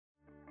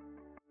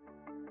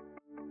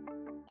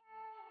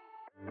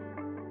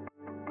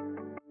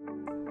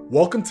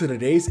Welcome to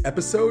today's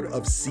episode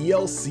of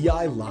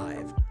CLCI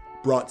Live,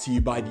 brought to you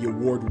by the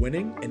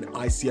award-winning and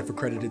ICF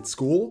accredited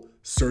school,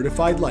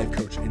 Certified Life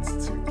Coach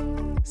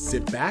Institute.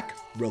 Sit back,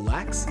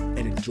 relax, and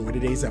enjoy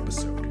today's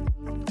episode.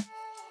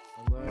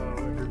 Hello,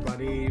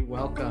 everybody.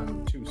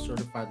 Welcome to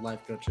Certified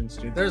Life Coach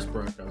Institute. There's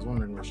Brooke. I was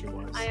wondering where she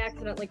was. I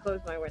accidentally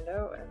closed my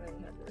window and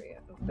then had to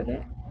reopen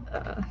it.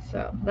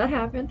 So that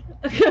happened.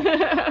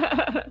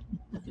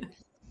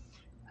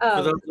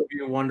 For those of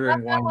you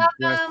wondering why I'm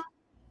dressed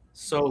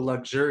so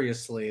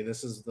luxuriously,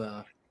 this is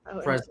the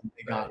present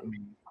they got me.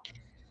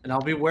 And I'll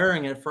be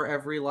wearing it for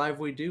every live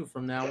we do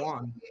from now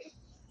on.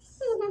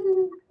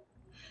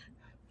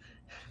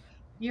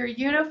 Your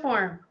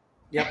uniform.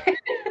 Yep.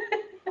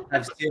 I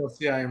have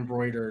CLCI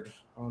embroidered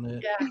on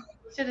it. Yeah,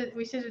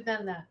 we should have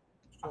done that.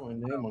 Oh, my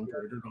name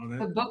embroidered on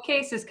The it.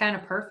 bookcase is kind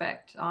of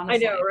perfect,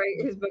 honestly. I know,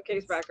 right? His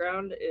bookcase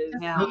background is.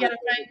 Yeah. You gotta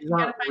find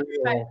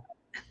Real,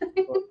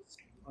 but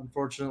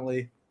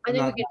unfortunately. I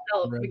think not we can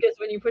tell real. because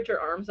when you put your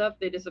arms up,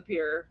 they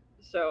disappear.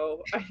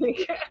 So I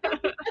think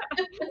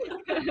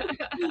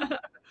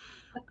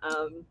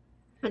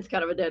it's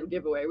kind of a dead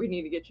giveaway. We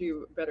need to get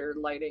you better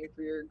lighting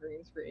for your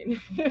green screen.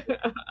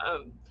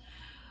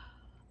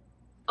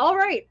 All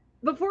right.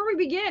 Before we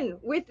begin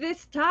with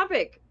this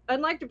topic,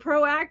 I'd like to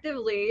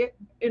proactively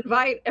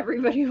invite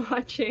everybody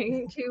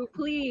watching to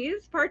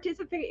please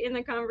participate in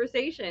the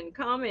conversation,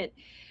 comment,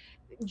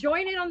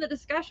 join in on the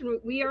discussion.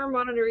 We are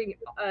monitoring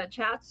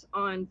chats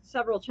on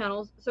several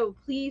channels, so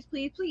please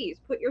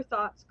put your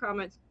thoughts,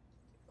 comments,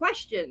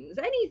 questions,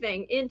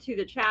 anything into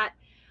the chat,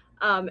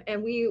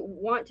 and we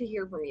want to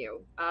hear from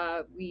you.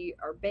 We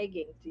are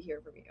begging to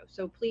hear from you,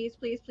 so please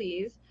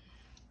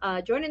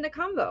join in the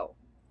convo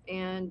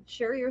and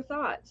share your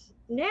thoughts.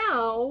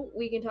 Now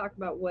we can talk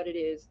about what it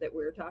is that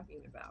we're talking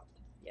about.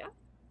 Yeah,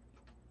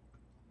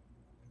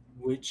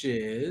 Which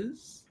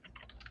is...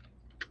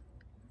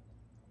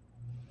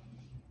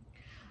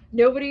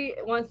 nobody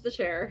wants to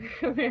share,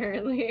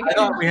 apparently. I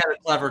thought we had a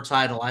clever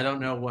title. I don't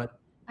know what.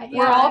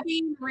 We're all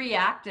being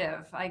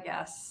reactive, I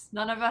guess.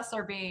 None of us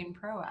are being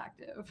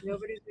proactive.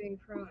 Nobody's being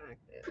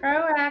proactive.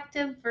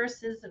 Proactive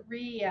versus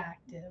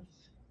reactive.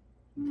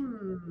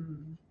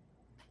 The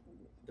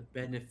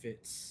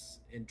benefits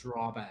and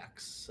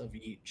drawbacks of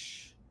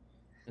each,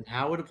 and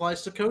how it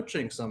applies to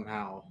coaching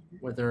somehow,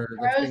 whether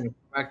that's being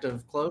a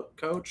proactive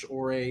coach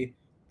or a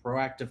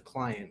proactive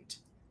client.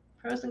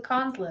 Pros and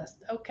cons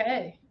list.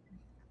 Okay.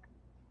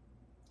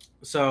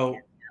 So,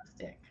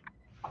 Fantastic.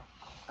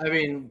 I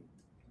mean,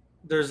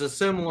 there's a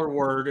similar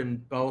word in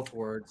both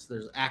words.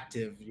 There's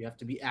active. You have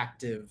to be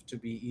active to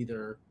be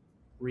either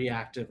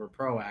reactive or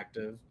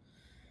proactive.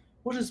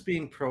 What does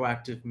being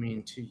proactive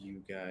mean to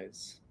you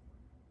guys?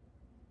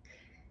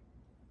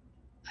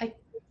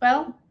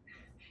 Well,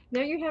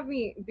 Now you have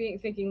me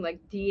thinking like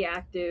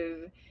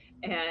deactive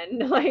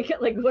and like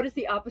what is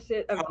the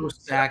opposite of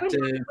Post-active.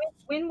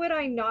 when would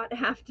I not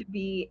have to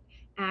be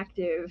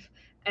active,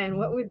 and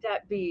what would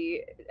that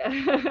be?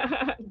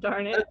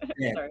 Darn it.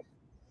 Yeah.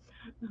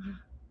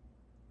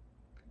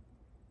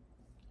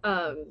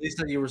 Sorry.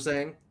 Lisa, you were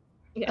saying?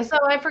 Yeah. so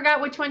I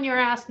forgot which one you were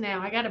asked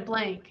now. I got a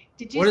blank.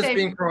 Did you What does say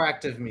being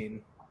proactive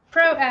mean?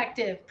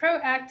 proactive?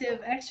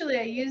 Proactive. Actually,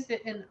 I used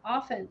it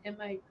often in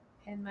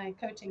my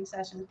coaching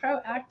sessions.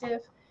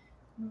 Proactive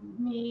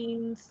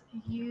means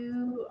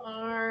you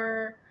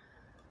are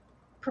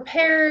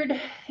prepared.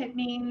 It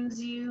means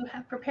you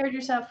have prepared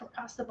yourself for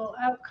possible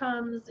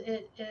outcomes.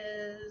 It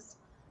is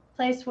a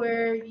place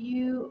where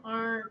you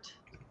aren't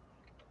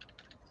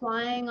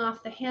flying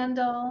off the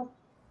handle,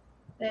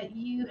 that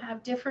you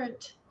have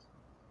different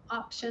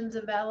options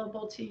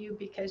available to you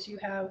because you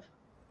have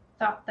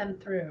thought them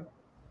through.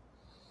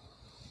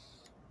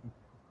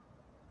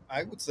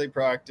 I would say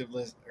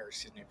proactiveness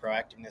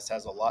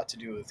has a lot to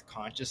do with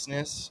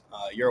consciousness.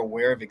 You're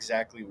aware of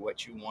exactly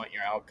what you want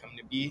your outcome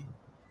to be,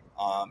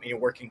 and you're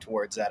working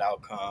towards that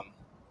outcome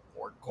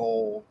or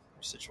goal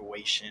or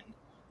situation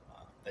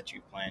that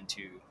you plan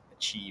to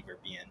achieve or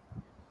be in.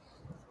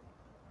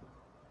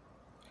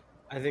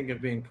 I think of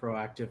being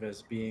proactive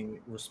as being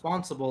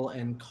responsible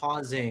and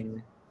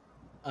causing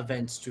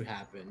events to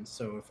happen.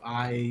 So if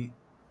I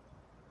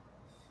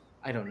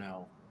don't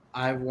know,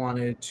 I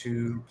wanted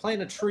to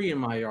plant a tree in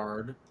my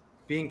yard,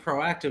 being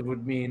proactive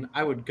would mean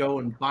I would go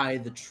and buy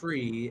the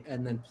tree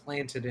and then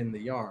plant it in the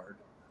yard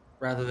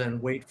rather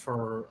than wait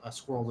for a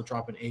squirrel to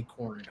drop an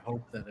acorn and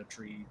hope that a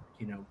tree,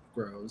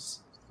 grows.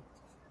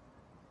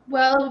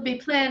 Well, it would be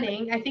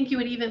planning. I think you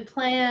would even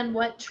plan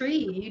what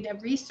tree. You'd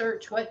have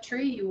research what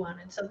tree you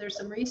wanted. So there's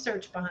some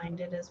research behind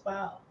it as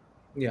well.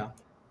 Yeah.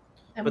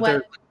 And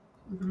But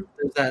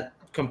there's that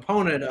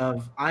component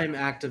of I'm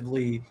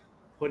actively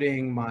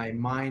putting my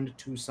mind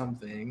to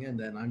something, and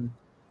then I'm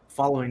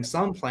following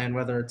some plan,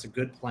 whether it's a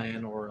good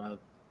plan or a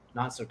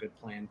not so good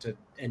plan, to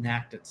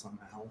enact it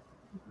somehow.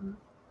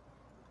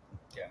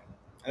 Yeah,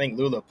 I think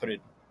Lula put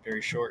it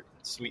very short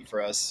and sweet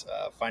for us,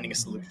 finding a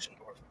solution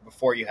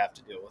before you have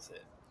to deal with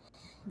it.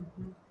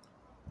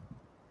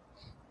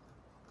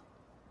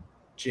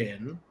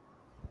 Jen?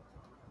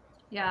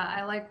 Yeah,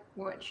 I like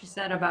what she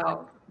said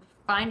about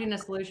finding a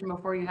solution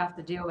before you have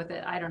to deal with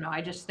it. I don't know.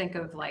 I just think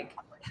of like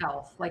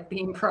health, like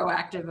being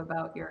proactive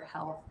about your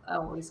health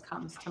always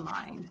comes to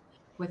mind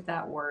with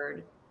that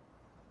word.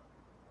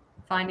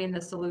 Finding the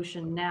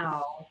solution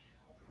now,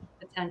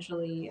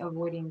 potentially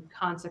avoiding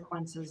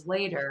consequences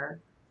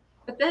later.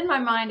 But then my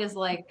mind is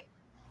like,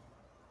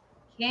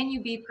 can you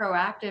be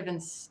proactive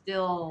and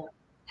still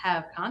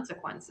have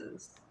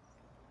consequences?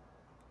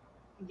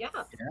 Yeah.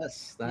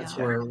 Yes, that's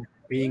Yeah. where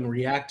being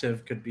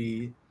reactive could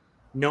be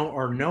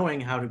knowing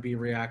how to be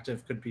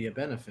reactive could be a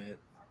benefit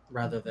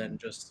rather than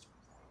just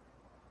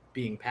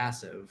being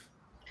passive.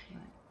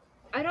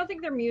 I don't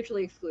think they're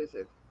mutually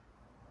exclusive.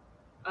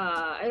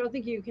 I don't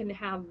think you can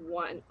have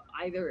one,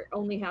 either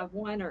only have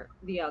one or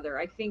the other.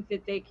 I think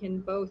that they can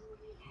both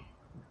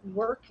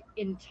work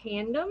in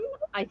tandem.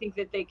 I think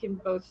that they can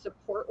both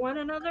support one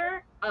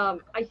another.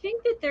 I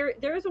think that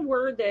there is a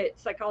word that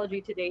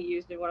Psychology Today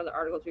used in one of the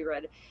articles we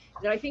read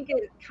that I think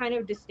is kind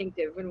of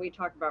distinctive when we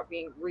talk about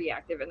being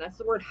reactive, and that's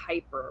the word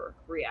hyper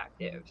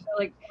reactive. So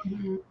like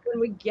when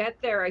we get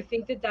there, I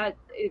think that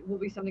it will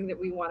be something that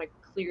we want to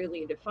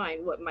clearly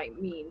define what might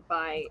mean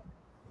by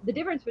the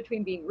difference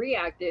between being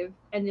reactive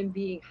and then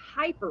being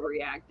hyper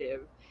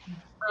reactive.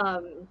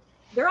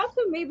 There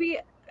also may be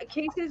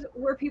cases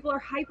where people are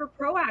hyper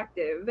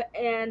proactive,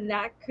 and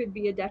that could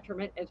be a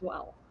detriment as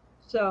well.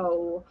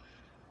 So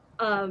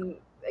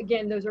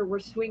again, we're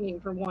swinging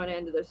from one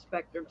end of the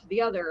spectrum to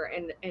the other,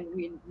 and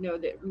we know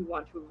that we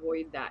want to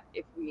avoid that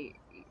if we,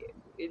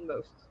 in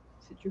most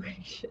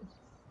situations,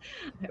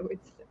 I would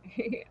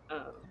say.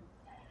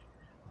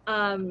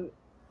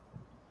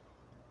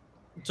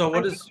 So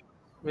what I is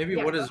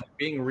yeah. what does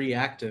being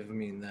reactive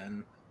mean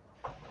then?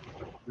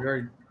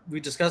 We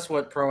discussed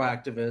what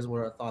proactive is. What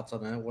are our thoughts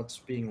on that? What's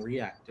being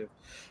reactive?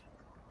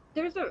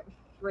 There's a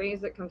phrase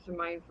that comes to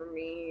mind for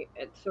me.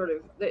 It's sort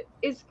of that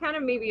is kind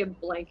of maybe a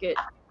blanket,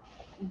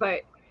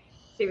 but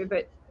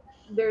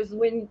there's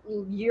when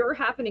you're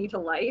happening to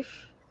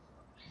life,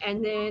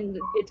 and then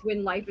it's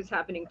when life is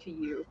happening to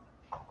you.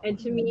 And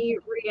to me,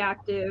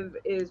 reactive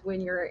is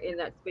when you're in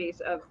that space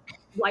of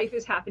life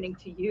is happening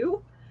to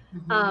you.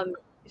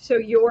 So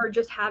you're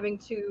just having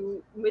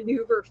to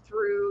maneuver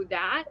through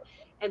that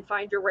and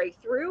find your way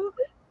through,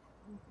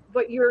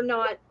 but you're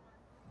not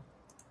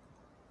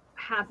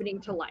happening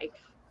to life.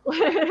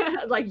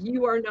 Like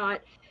you are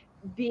not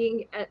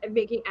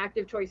making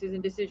active choices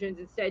and decisions.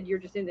 Instead, you're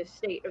just in this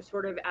state of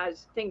sort of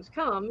as things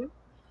come,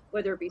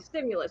 whether it be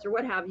stimulus or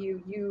what have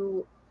you,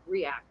 you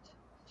react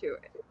to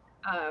it.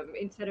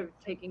 Instead of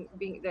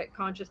being that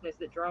consciousness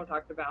that Jerome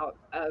talked about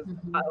of,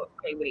 oh,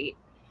 okay, wait,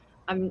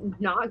 I'm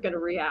not going to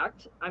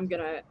react. I'm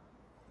going to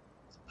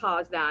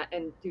pause that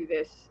and do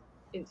this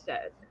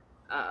instead,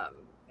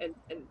 and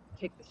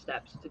take the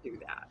steps to do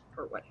that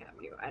or what have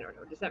you. I don't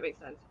know. Does that make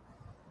sense?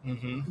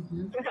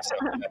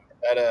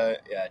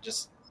 Yeah,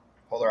 just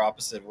polar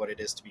opposite of what it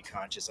is to be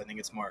conscious. I think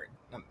it's more,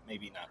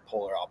 maybe not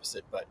polar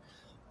opposite, but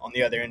on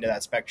the other end of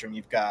that spectrum,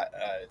 you've got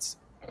it's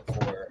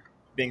for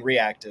being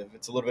reactive.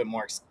 It's a little bit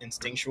more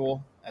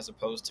instinctual as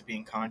opposed to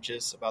being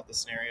conscious about the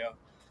scenario.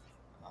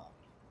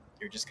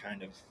 You're just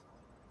kind of,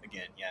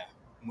 again,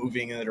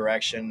 moving in the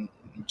direction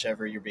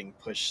whichever you're being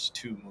pushed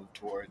to move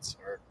towards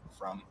or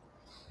from.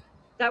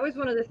 That was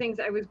one of the things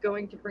I was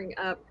going to bring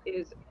up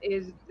is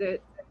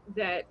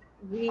that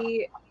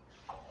we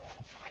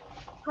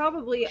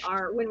probably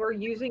are, when we're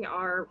using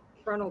our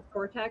frontal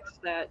cortex,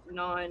 that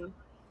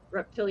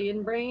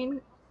non-reptilian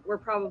brain, we're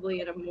probably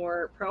in a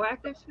more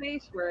proactive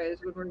space, whereas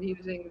when we're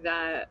using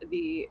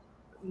the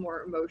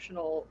more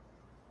emotional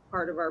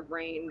part of our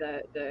brain,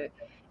 the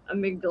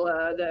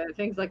amygdala, the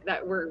things like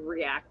that, we're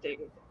reacting.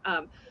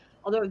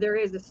 Although there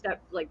is a step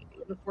like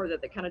before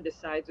that kind of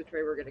decides which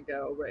way we're going to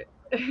go, but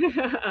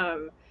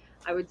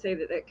I would say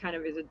that kind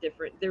of is a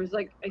different, there's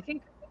like, I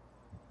think,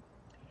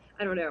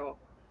 I don't know,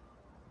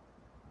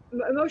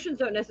 emotions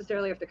don't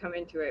necessarily have to come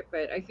into it,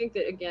 but I think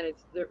that again,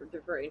 it's the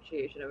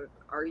differentiation of,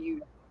 are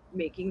you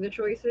making the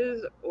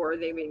choices or are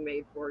they being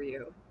made for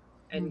you,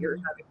 and you're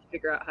having to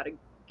figure out how to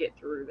get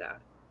through that.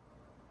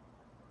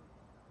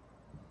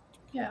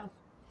 Yeah.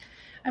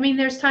 I mean,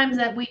 there's times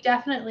that we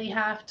definitely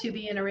have to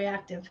be in a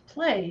reactive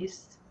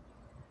place,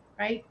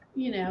 right?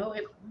 You know,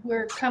 if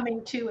we're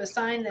coming to a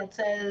sign that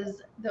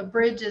says the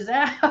bridge is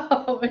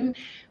out, and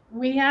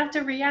we have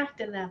to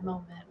react in that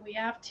moment. We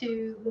have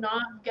to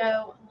not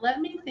go, let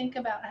me think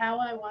about how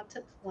I want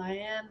to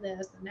plan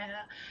this and how,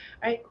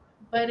 right?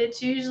 But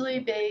it's usually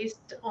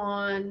based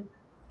on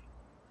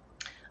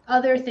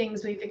other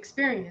things we've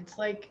experienced,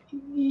 like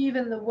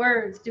even the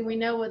words, do we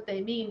know what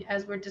they mean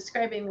as we're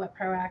describing what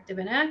proactive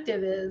and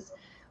active is?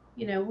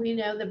 You know, we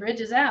know the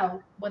bridge is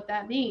out, what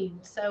that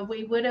means. So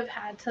we would have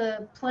had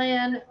to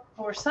plan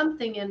or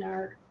something in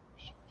our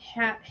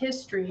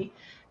history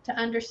to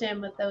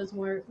understand what those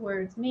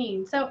words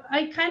mean. So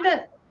I kind of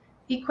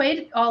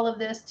equate all of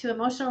this to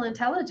emotional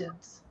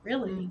intelligence,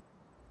 really.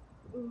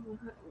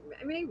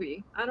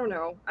 Maybe. I don't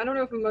know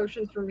if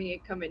emotions for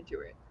me come into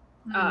it.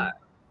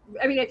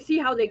 I mean, I see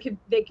how they could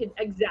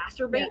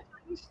exacerbate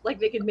things, like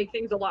they could make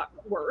things a lot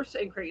worse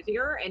and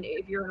crazier. And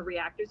if you're in a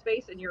reactive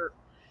space and you're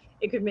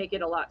it could make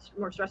it a lot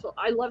more stressful.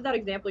 I love that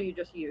example you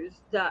just used.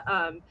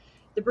 The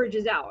bridge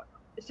is out.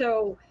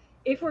 So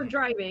if we're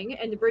driving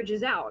and the bridge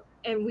is out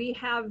and we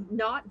have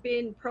not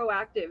been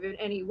proactive in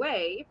any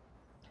way,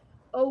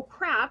 oh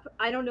crap,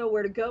 I don't know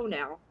where to go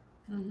now.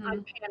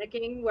 I'm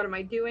panicking. What am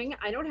I doing?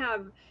 I don't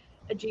have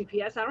a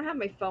GPS. I don't have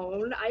my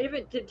phone. I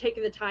haven't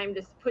taken the time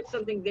to put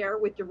something there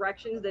with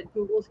directions that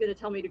Google's going to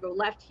tell me to go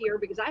left here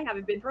because I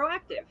haven't been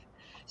proactive.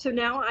 So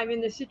now I'm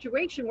in this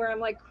situation where I'm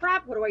like,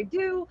 crap, what do I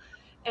do?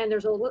 And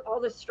there's all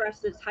this stress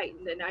that's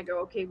heightened. And I go,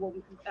 okay, well,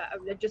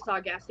 I just saw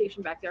a gas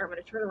station back there. I'm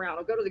going to turn around.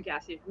 I'll go to the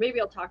gas station. Maybe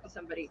I'll talk to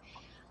somebody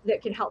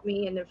that can help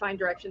me and then find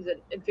directions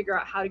and figure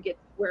out how to get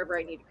wherever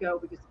I need to go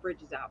because the bridge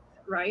is out,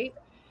 right?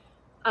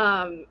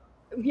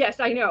 Yes,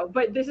 I know,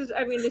 but this is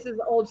an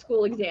old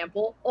school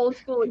example,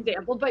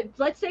 but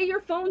let's say your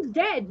phone's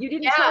dead. You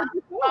didn't charge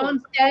your phone.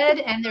 Phone's dead,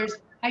 and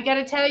I got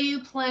to tell you,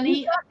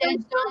 plenty of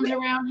dead zones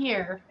around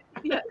here.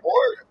 Yeah.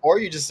 Or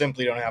you just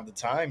simply don't have the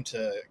time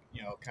to,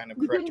 kind of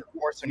correct your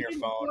course on your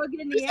phone.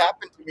 This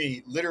happened to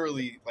me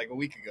literally like a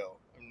week ago.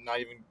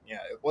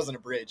 It wasn't a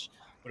bridge,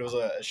 but it was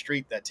a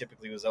street that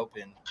typically was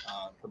open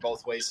for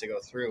both ways to go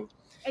through.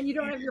 And you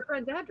don't have your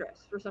friend's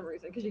address for some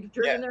reason because you've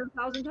driven there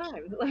 1,000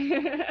 times.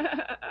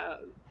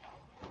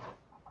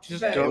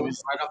 Just go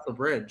right off the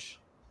bridge.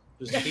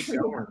 Just keep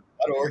going.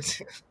 That works.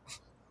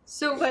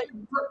 So,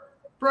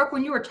 Brooke,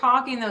 when you were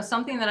talking, though,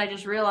 something that I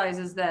just realized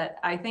is that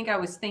I think I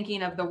was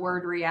thinking of the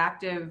word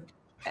reactive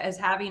as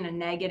having a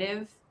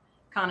negative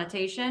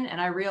connotation,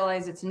 and I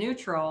realize it's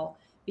neutral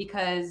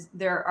because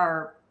there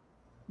are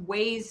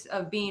ways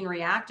of being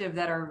reactive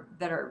that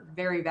are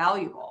very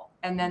valuable.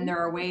 And then there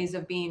are ways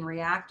of being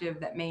reactive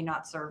that may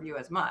not serve you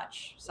as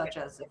much, such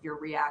as if you're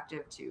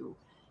reactive to,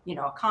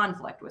 a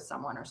conflict with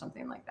someone or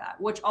something like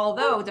that, which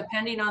although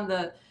depending on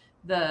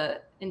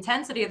the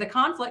intensity of the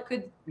conflict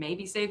could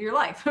maybe save your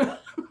life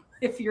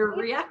if you're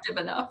reactive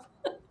enough.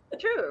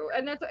 True.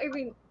 And that's,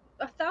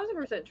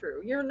 1,000%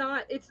 true.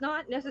 It's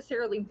not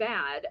necessarily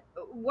bad.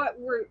 What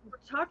we're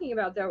talking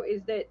about though,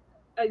 is that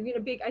I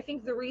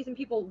think the reason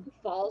people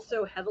fall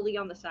so heavily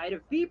on the side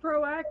of be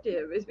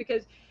proactive is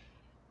because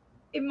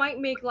it might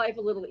make life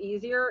a little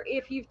easier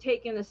if you've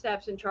taken the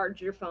steps and charged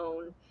your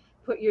phone,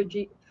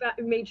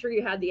 made sure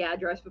you had the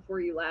address before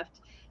you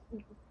left,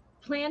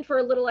 planned for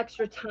a little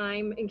extra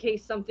time in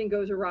case something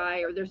goes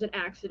awry or there's an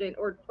accident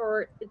or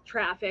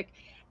traffic,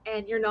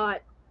 and you're not,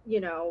 you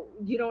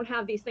don't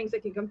have these things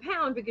that can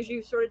compound because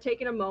you've sort of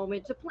taken a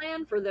moment to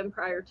plan for them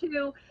prior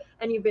to,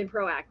 and you've been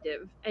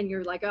proactive and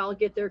you're like, I'll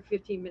get there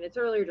 15 minutes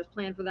earlier, just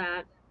plan for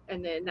that.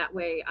 And then that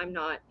way I'm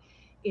not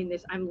in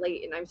this, I'm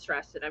late and I'm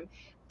stressed and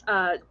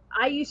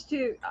I used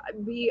to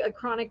be a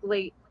chronic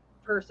late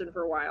person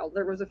for a while.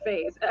 There was a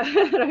phase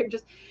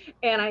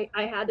and I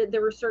had to,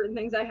 there were certain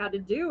things I had to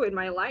do in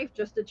my life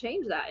just to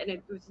change that. And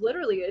it was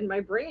literally in my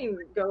brain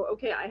go,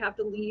 okay, I have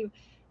to leave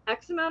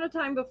X amount of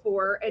time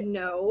before and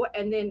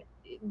then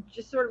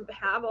just sort of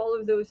have all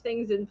of those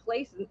things in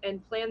place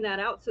and plan that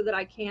out so that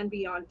I can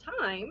be on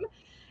time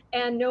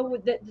and know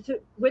that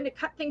when to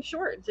cut things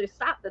short and say,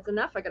 stop, that's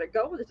enough. I got to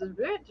go. This is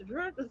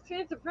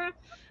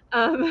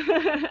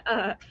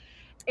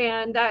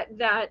and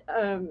that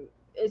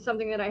is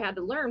something that I had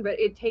to learn, but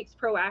it takes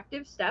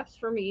proactive steps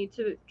for me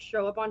to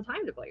show up on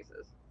time to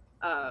places.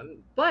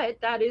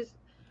 But that is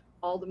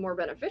all the more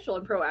beneficial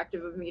and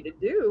proactive of me to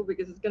do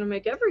because it's going to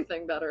make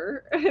everything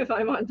better if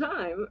I'm on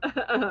time.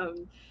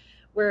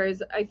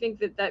 Whereas I think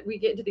that we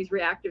get into these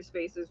reactive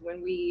spaces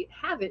when we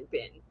haven't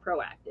been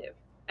proactive.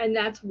 And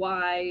that's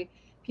why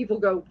people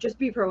go, just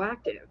be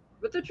proactive.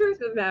 But the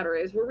truth of the matter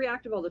is we're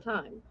reactive all the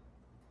time.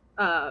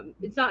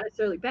 It's not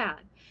necessarily bad,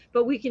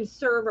 but we can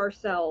serve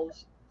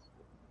ourselves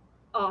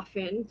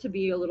often to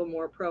be a little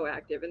more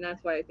proactive. And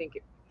that's why I think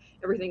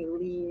everything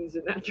leans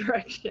in that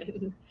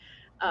direction.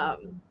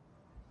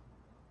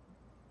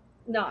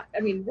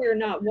 We're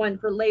not one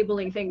for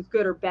labeling things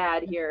good or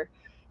bad here.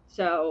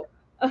 So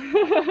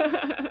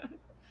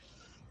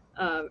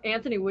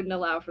Anthony wouldn't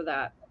allow for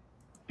that.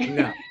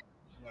 No.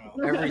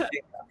 Everything's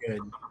good.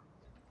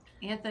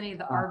 Anthony,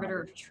 the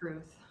arbiter of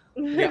truth.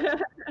 Yep.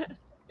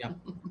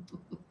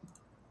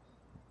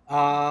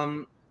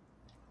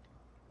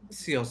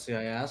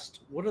 CLCI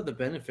asked, what are the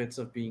benefits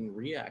of being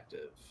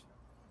reactive?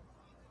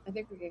 I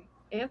think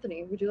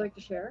Anthony, would you like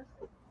to share?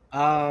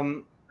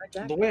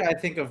 The way I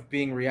think of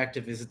being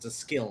reactive is it's a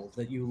skill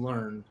that you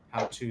learn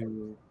how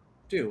to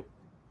do.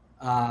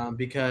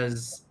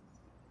 Because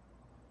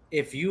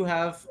if you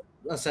have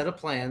a set of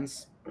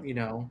plans,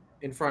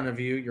 in front of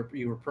you,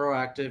 you were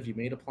proactive, you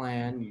made a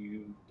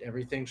plan,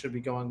 everything should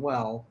be going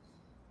well.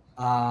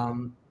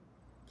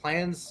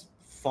 Plans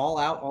fall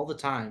out all the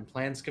time.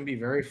 Plans can be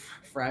very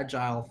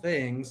fragile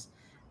things,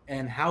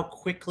 and how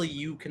quickly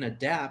you can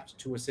adapt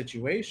to a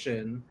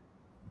situation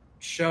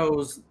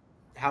shows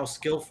how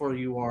skillful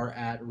you are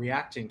at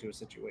reacting to a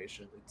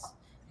situation.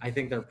 I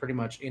think they're pretty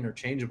much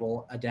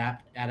interchangeable,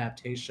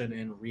 adaptation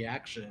and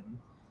reaction.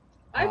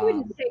 I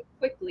wouldn't say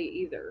quickly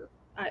either,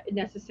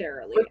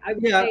 necessarily. I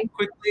would say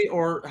quickly,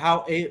 or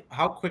how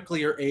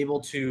quickly you're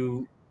able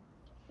to.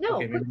 No,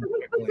 okay,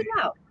 put it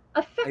out.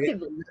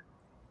 Effectively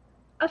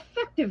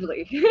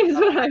is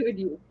what I would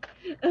use.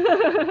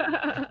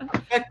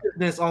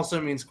 Effectiveness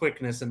also means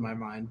quickness in my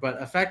mind,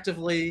 but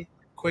effectively,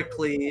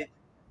 quickly,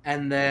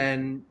 and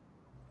then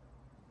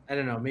I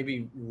don't know,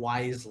 maybe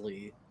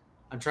wisely.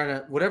 I'm trying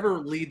to whatever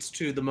leads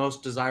to the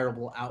most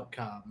desirable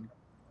outcome,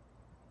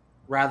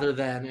 rather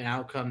than an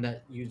outcome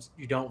that you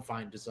don't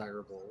find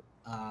desirable.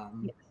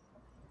 Yes.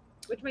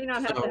 Which may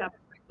not have to happen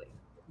quickly.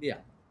 Yeah.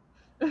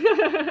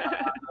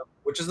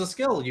 Which is a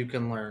skill you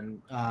can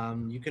learn.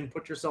 You can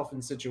put yourself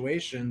in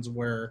situations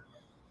where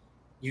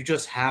you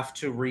just have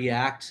to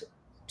react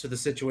to the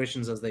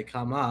situations as they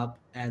come up,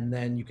 and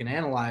then you can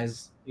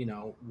analyze,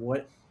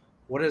 what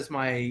is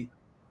my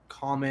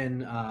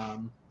common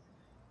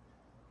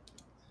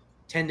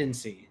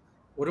tendency?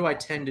 What do I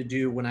tend to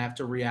do when I have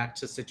to react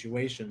to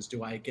situations?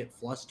 Do I get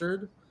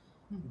flustered?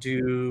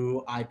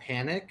 Do I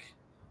panic?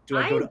 Do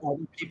I go to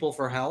other people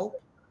for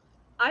help?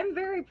 I'm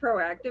very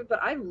proactive,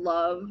 but I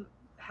love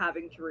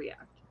having to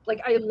react.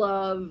 Like, I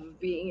love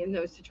being in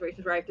those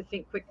situations where I have to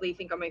think quickly,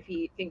 think on my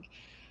feet,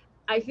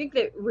 I think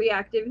that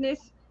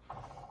reactiveness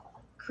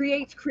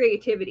creates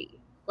creativity.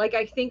 Like,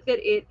 I think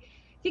if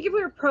we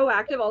were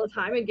proactive all the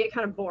time, it'd get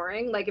kind of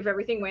boring. Like, if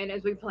everything went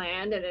as we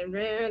planned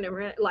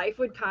and life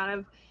would kind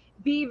of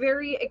be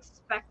very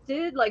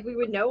expected. Like, we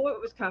would know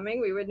what was coming.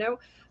 We would know,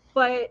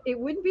 but it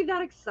wouldn't be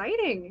that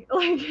exciting.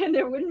 Like, and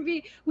we wouldn't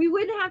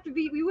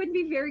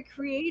be very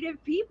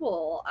creative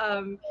people.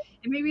 And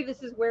maybe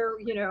this is where,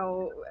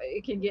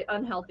 it can get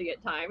unhealthy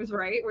at times,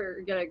 right?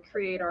 We're going to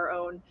create our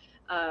own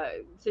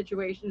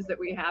situations that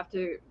we have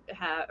to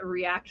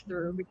react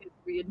through because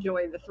we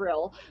enjoy the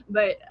thrill,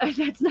 but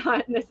that's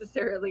not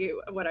necessarily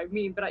what I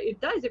mean. But it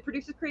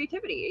produces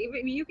creativity.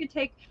 Even you could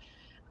take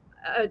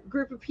a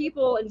group of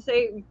people and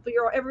say,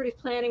 everybody's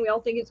planning, we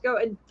all think it's go,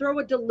 and throw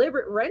a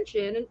deliberate wrench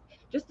in, and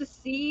just to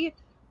see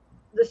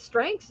the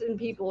strengths in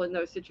people in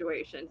those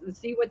situations and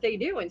see what they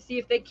do and see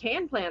if they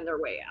can plan their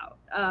way out.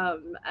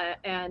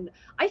 And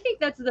I think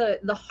that's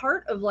the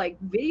heart of like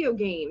video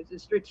games and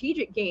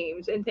strategic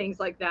games and things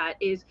like that.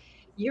 Is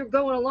you're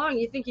going along,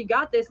 you think you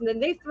got this, and then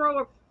they throw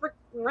a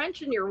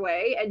wrench in your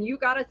way, and you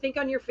got to think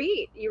on your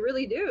feet. You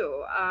really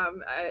do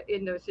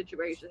in those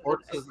situations.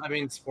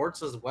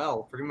 Sports as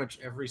well. Pretty much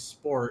every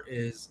sport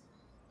is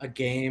a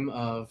game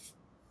of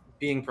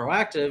being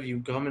proactive. You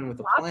come in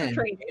with a plan.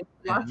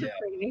 Lots of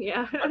training,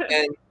 yeah.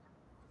 And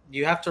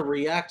you have to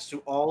react to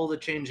all the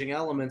changing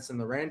elements and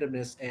the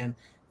randomness and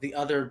the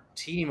other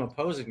team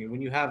opposing you.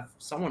 When you have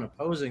someone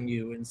opposing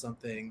you in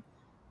something,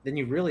 then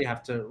you really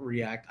have to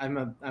react.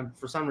 I'm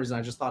for some reason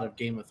I just thought of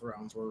Game of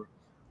Thrones. We're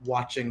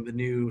watching the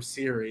new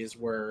series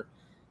where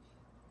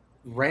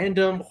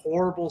random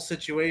horrible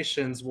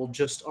situations will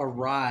just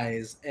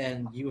arise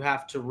and you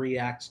have to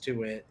react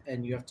to it,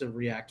 and you have to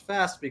react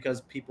fast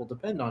because people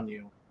depend on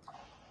you.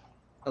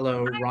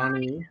 Hello, hi,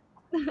 Ronnie.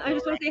 I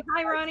just want to say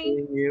hi,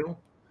 Ronnie. You.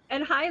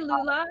 And hi,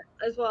 Lula,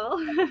 as well.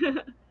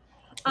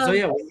 So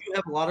yeah, when you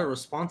have a lot of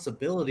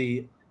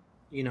responsibility,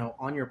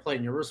 on your plate,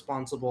 and you're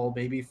responsible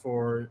maybe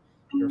for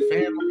your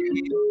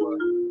family.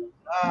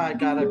 I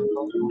gotta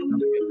hold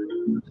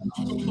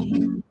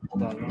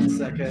on 1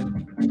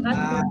 second.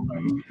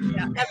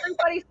 Yeah,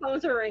 everybody's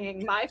phones are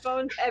ringing. My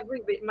phone's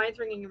mine's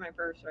ringing in my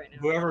purse right now.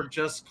 Whoever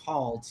just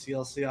called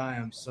CLCI,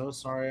 I'm so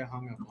sorry I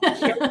hung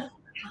up.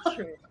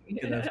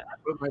 I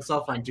put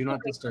myself on do not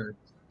disturb.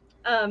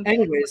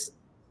 Anyways,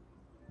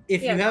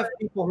 if you have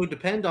people who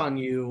depend on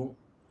you,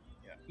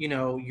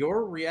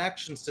 your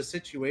reactions to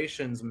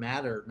situations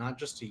matter, not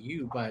just to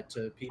you, but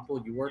to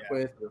people you work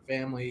with, your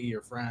family,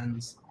 your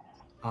friends,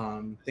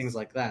 things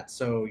like that.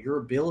 So your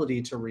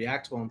ability to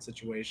react well in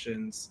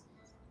situations.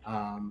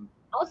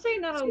 I'll say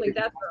not only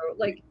that, though,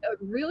 like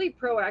a really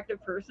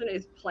proactive person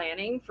is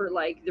planning for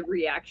like the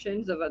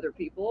reactions of other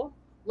people.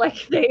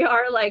 Like they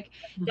are like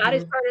that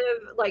is part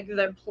of like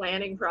the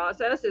planning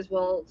process as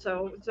well.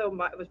 So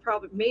it was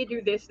probably may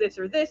do this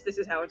or this. This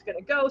is how it's going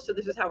to go. So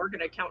this is how we're going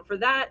to account for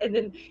that. And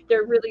then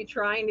they're really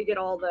trying to get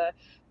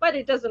but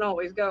it doesn't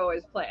always go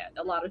as planned.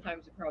 A lot of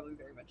times it probably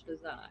very much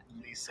does not.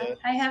 Lisa,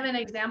 I have an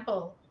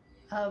example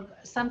of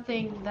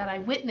something that I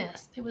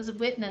witnessed. It was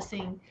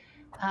witnessing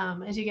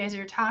as you guys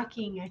are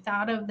talking. I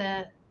thought of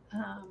the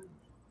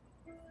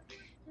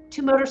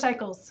two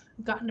motorcycles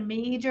got in a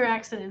major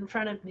accident in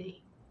front of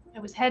me. I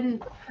was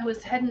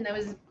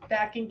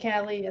back in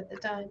Cali at the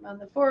time on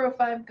the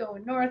 405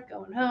 going north,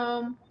 going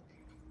home.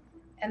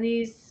 And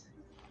these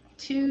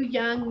two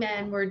young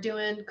men were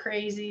doing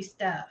crazy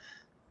stuff,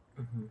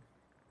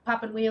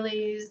 popping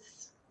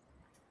wheelies.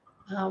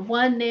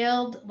 One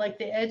nailed like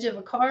the edge of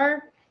a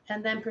car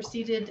and then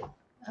proceeded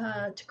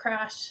to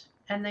crash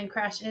and then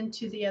crash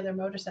into the other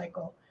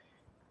motorcycle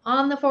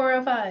on the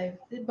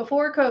 405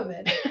 before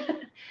COVID.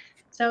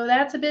 So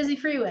that's a busy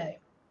freeway.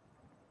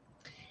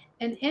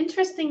 And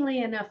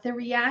interestingly enough, the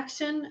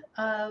reaction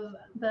of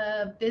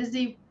the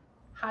busy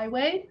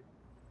highway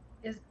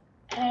is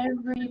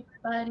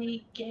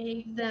everybody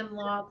gave them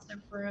lots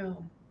of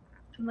room.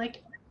 I'm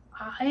like,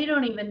 I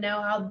don't even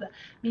know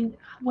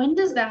when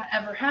does that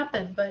ever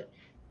happen? But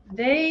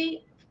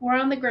they were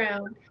on the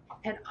ground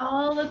and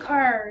all the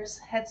cars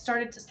had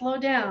started to slow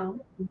down.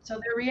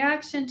 So their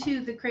reaction to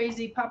the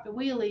crazy Papa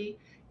Wheelie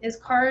is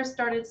cars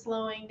started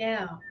slowing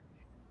down.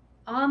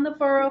 On the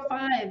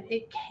 405,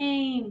 it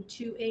came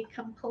to a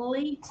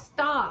complete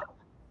stop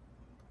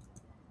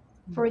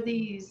for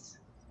these,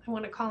 I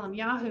want to call them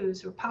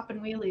yahoos who are popping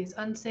wheelies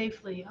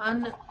unsafely,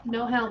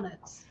 no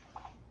helmets,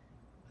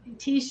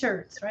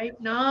 t-shirts, right?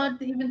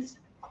 Not even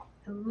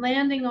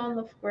landing on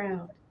the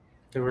ground.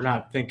 They were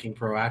not thinking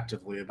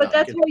proactively about But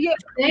that's what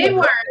They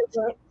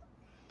weren't,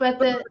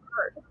 but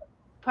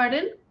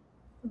pardon?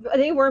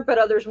 they weren't, but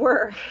others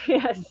were.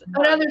 Yes.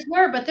 But others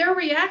were, but they're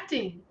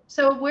reacting.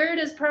 So where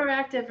does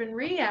proactive and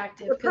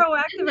reactive? The 'Cause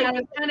proactive, that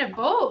was kind of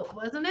both,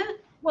 wasn't it?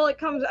 well, it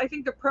comes, I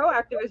think the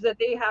proactive is that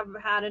they have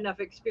had enough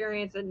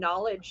experience and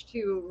knowledge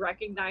to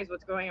recognize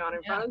what's going on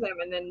in front of them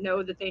and then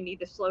know that they need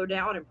to slow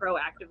down and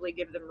proactively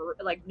give them,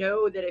 like,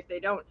 know that if they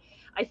don't,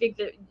 I think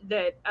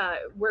that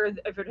where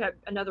if it had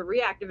another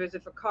reactive is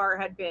if a car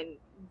had been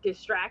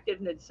distracted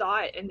and then saw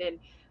it and then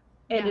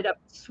ended up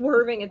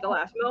swerving at the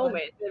last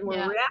moment and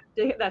we're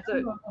reacting. That's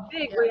a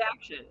big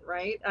reaction,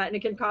 right? And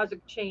it can cause a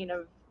chain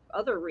of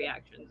other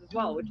reactions as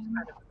well, which is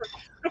kind of,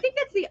 I think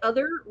that's the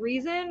other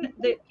reason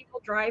that people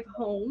drive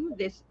home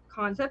this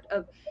concept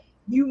of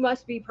you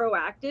must be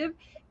proactive,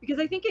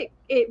 because I think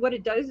it what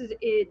it does is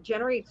it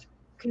generates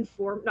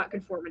not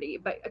conformity,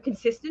 but a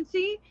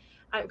consistency,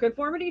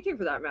 conformity too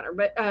for that matter,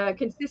 but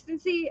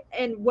consistency.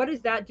 And what does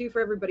that do for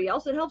everybody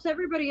else? It helps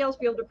everybody else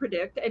be able to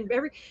predict, and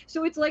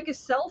so it's like a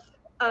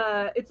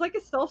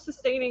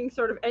self-sustaining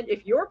sort of, and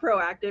if you're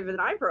proactive and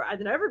I'm proactive,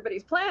 then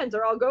everybody's plans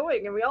are all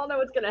going and we all know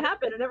what's going to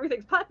happen and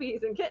everything's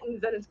puppies and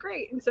kittens and it's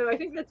great. And so I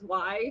think that's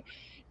why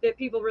that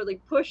people really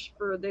push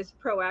for this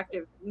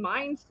proactive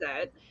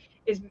mindset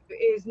is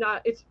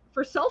not, it's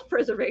for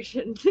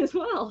self-preservation as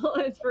well.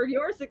 It's for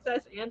your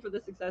success and for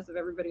the success of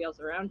everybody else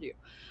around you.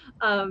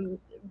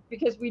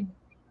 Because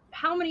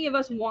how many of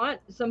us want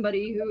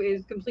somebody who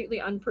is completely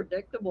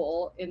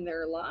unpredictable in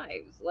their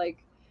lives?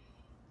 Like,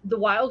 the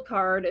wild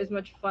card, as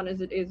much fun as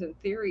it is in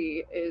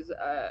theory, is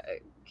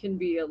can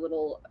be a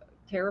little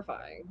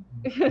terrifying.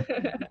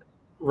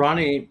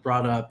 Ronnie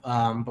brought up,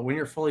 but when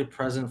you're fully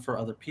present for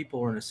other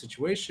people or in a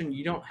situation,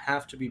 you don't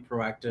have to be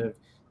proactive.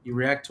 You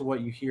react to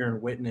what you hear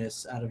and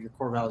witness out of your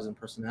core values and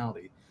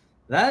personality.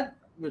 That,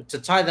 to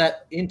tie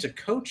that into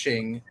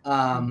coaching,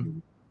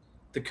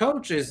 the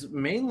coach is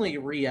mainly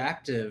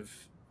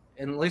reactive,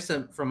 and at least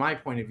from my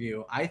point of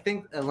view. I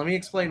think, let me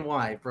explain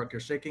why. Brooke, you're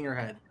shaking your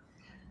head.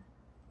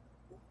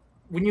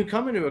 When you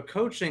come into a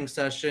coaching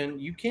session,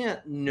 you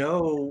can't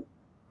know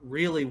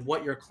really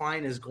what your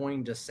client is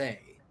going to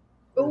say.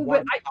 Oh,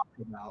 but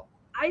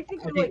I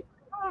think like,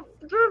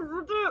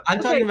 I'm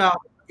talking about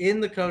in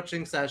the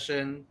coaching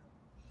session,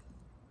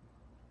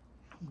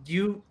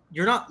 you're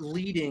not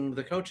leading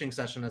the coaching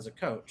session as a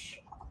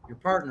coach. You're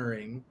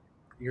partnering.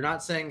 You're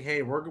not saying,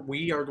 hey,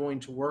 we are going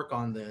to work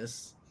on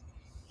this.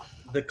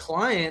 The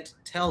client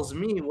tells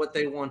me what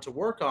they want to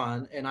work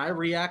on, and I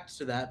react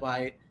to that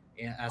by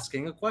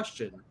asking a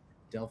question,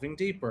 delving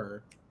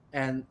deeper,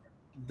 and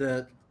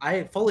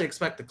I fully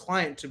expect the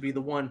client to be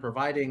the one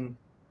providing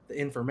the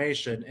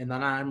information, and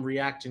then I'm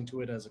reacting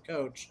to it as a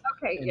coach.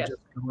 Okay, and yes.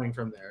 just going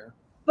from there.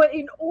 But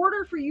in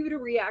order for you to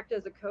react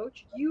as a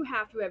coach, you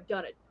have to have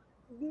done it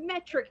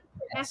metric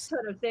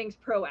ton of things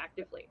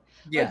proactively.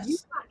 Yes. Like,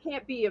 you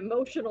can't be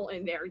emotional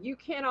in there. You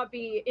cannot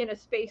be in a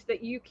space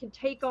that you can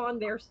take on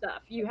their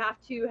stuff. You have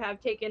to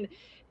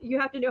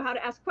know how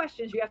to ask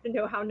questions. You have to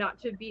know how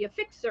not to be a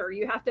fixer.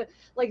 You have to,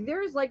 like,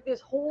 there's like this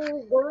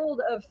whole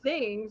world of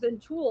things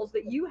and tools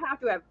that you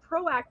have to have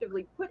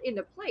proactively put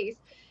into place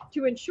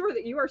to ensure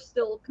that you are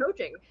still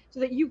coaching, so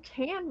that you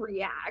can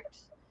react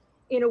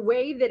in a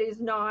way that is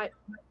not,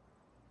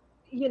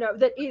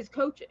 that is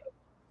coaching.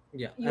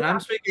 Yeah, and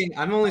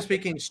I'm only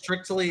speaking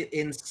strictly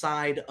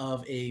inside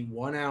of a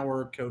 1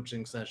 hour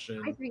coaching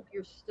session. I think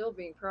you're still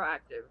being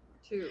proactive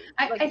too.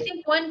 I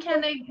think one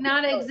can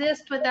not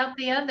exist without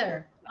the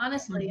other.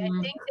 Honestly, I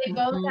think they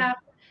both have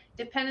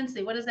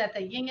dependency. What is that?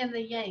 The yin and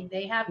the yang.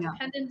 They have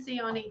dependency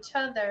on each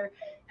other.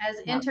 As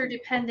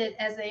interdependent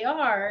as they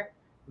are,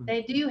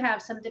 they do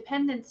have some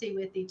dependency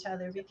with each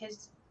other,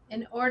 because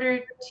in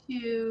order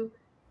to,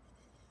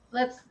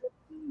 let's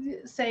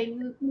say,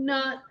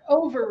 not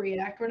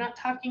overreact, we're not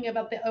talking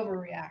about the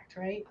overreact,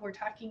 right? We're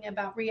talking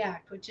about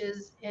react, which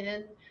is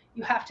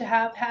you have to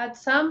have had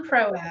some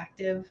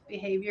proactive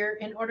behavior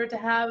in order to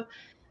have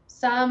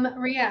some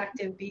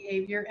reactive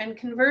behavior, and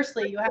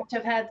conversely, you have to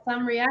have had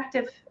some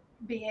reactive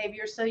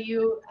behavior so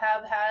you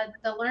have had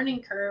the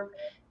learning curve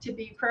to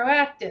be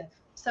proactive.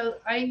 So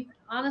I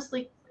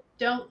honestly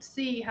don't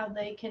see how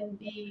they can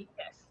be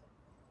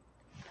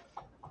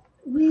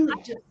really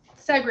just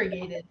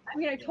segregated. I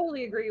mean, I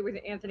totally agree with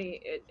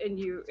Anthony and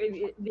you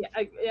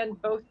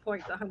and both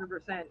points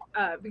 100%,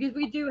 because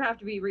we do have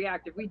to be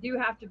reactive. We do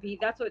have to be,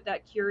 that's what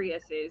that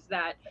curious is,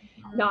 that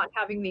not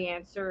having the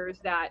answers,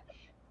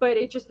 but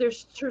it just,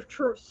 there's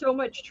so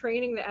much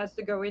training that has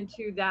to go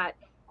into that,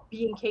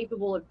 being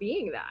capable of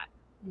being that.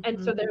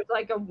 And so there's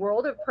like a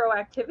world of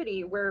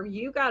proactivity where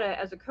you gotta,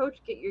 as a coach,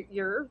 get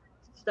your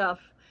stuff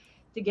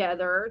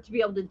together to be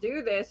able to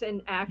do this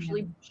and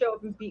actually show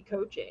up and be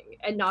coaching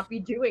and not be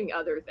doing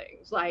other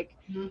things like,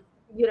 you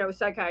know,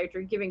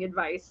 psychiatry, giving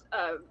advice,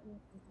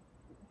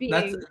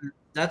 being.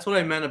 That's what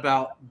I meant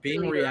about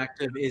being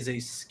reactive is a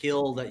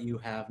skill that you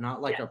have,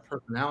 not like a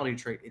personality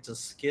trait. It's a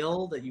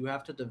skill that you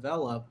have to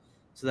develop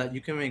so that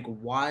you can make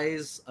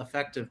wise,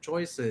 effective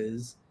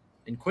choices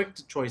and quick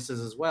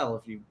choices as well,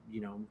 if you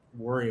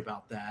worry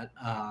about that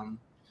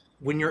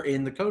when you're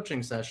in the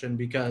coaching session,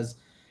 because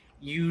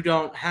you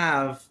don't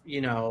have,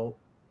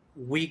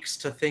 weeks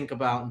to think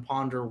about and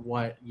ponder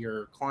what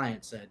your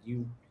client said.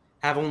 You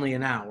have only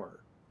an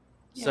hour.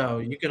 Yeah. So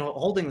you can,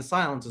 holding the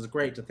silence is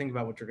great to think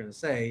about what you're going to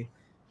say.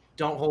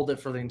 Don't hold it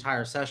for the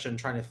entire session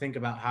trying to think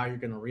about how you're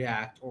going to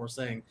react, or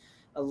saying,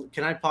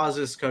 can I pause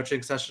this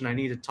coaching session? I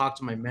need to talk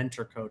to my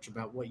mentor coach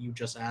about what you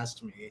just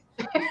asked me.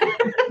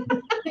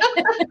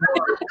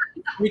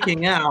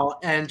 Freaking out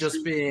and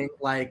just being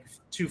like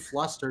too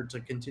flustered to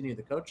continue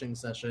the coaching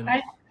session.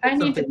 I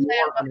need to plan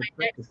what my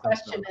next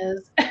question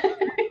is.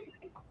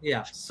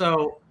 Yeah.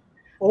 So,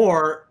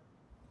 or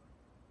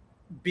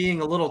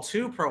being a little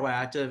too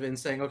proactive and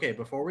saying, okay,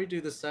 before we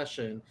do the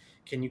session,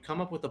 can you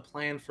come up with a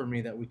plan for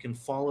me that we can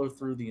follow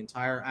through the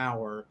entire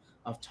hour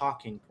of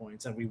talking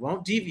points, and we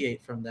won't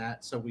deviate from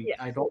that, so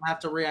I don't have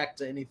to react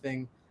to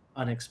anything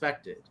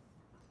unexpected.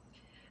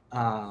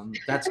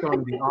 That's going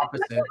to be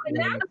opposite.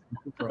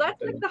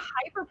 That's like the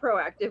hyper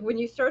proactive. When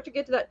you start to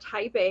get to that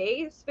type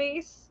A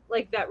space,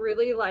 like that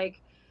really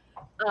like,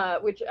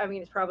 which I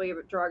mean, it's probably a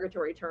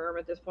derogatory term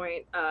at this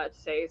point to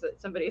say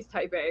that somebody is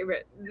type A,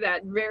 but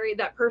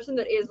that person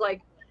that is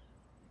like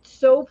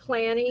so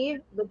planny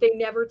that they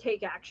never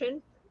take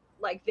action.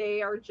 Like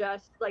they are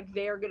just like,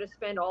 they're going to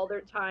spend all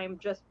their time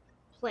just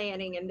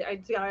planning, and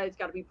it's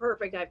got to be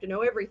perfect. I have to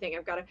know everything.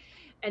 I've got to,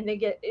 and they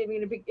get, I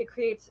mean, it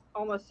creates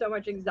almost so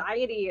much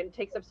anxiety and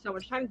takes up so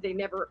much time. They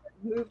never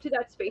move to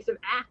that space of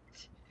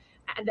act,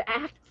 and the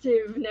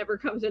active never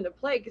comes into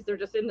play because they're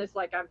just in this,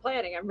 like, I'm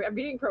planning, I'm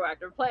being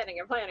proactive, planning.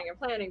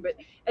 But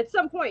at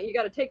some point you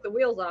got to take the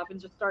wheels off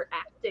and just start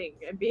acting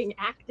and being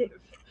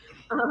active.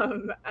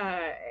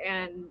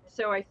 And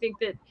so I think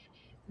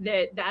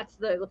that's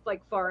the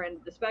like far end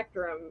of the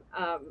spectrum.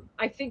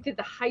 I think that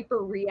the hyper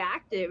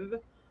reactive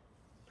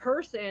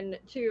person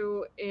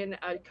in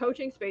a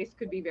coaching space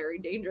could be very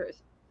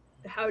dangerous.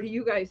 How do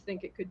you guys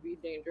think it could be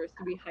dangerous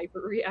to be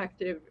hyper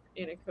reactive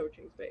in a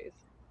coaching space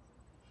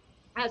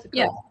as a coach?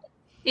 Yeah.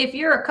 If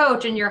you're a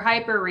coach and you're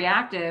hyper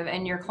reactive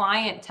and your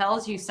client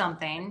tells you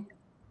something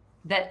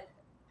that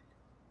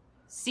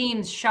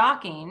seems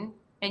shocking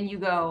and you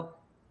go,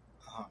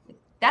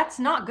 that's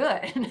not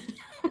good.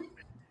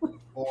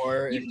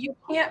 Or you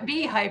can't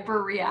be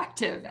hyper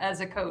reactive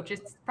as a coach.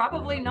 It's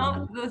probably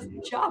not the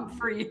job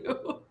for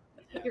you.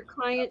 If your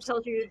client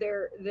tells you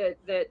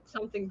that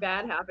something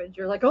bad happens,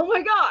 you're like, oh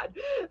my God,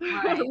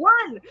 right.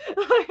 Run!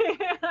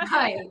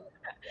 Right.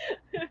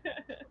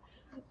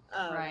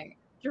 Right.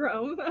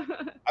 Jerome?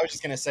 I was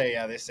just going to say,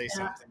 they say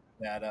something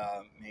that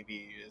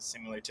maybe is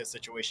similar to a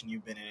situation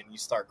you've been in, and you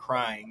start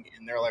crying,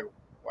 and they're like,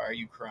 why are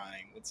you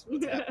crying? What's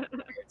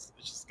happening? It's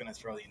just going to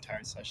throw the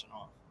entire session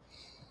off.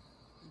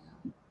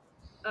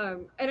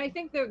 And I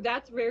think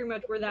that's very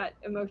much where that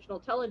emotional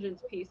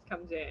intelligence piece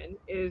comes in,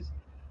 is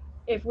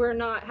if we're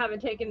not having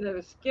taken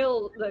the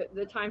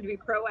time to be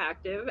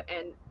proactive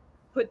and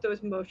put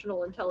those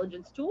emotional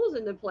intelligence tools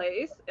into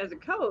place as a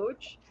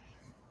coach,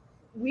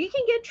 we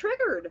can get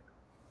triggered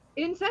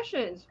in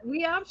sessions.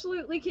 We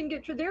absolutely can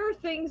get triggered. There are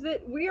things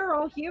that we are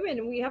all human,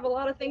 and we have a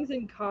lot of things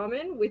in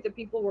common with the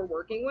people we're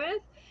working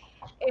with.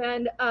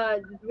 And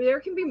there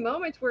can be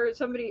moments where a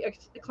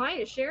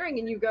client is sharing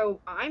and you go,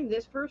 I'm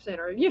this person,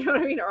 or you know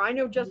what I mean, or I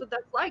know just what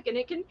that's like. And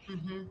it can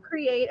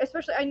create,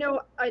 especially I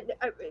know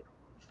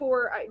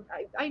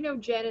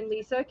Jen and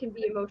Lisa can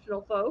be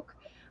emotional folk.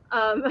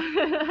 No.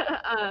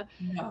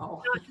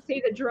 Not to say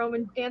that Jerome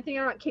and Anthony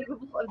are not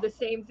capable of the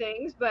same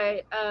things,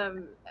 but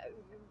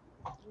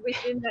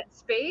within that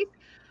space,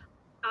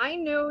 I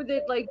know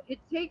that like it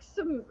takes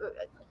some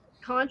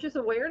conscious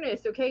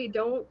awareness. Okay,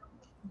 don't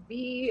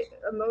be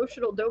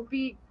emotional, don't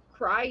be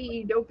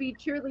cryy, don't be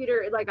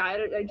cheerleader. Like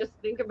I just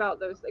think about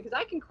those, because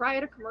I can cry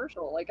at a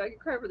commercial, like I can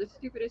cry for the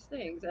stupidest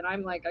things, and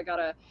I'm like, I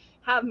gotta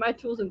have my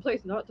tools in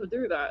place not to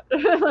do that.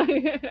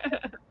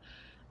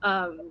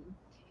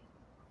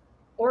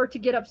 Or to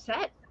get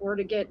upset, or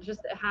to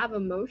have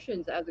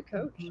emotions as a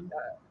coach in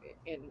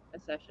a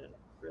session.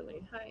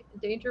 Really. Hi,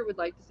 Danger would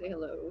like to say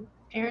hello.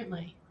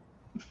 Apparently.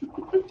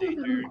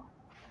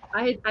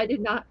 I did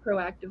not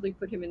proactively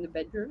put him in the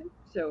bedroom,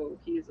 so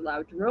he's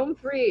allowed to roam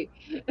free.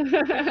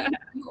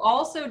 You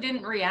also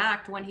didn't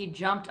react when he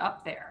jumped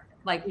up there.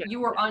 Like,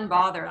 you were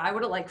unbothered. I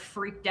would have like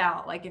freaked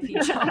out, like if he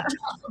jumped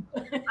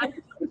up. I'm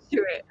used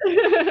to it.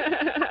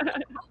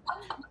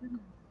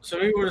 So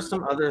maybe what are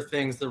some other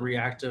things the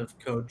reactive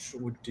coach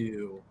would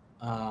do?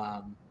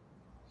 The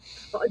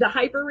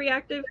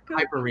hyper-reactive coach?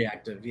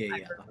 Hyper-reactive, yeah.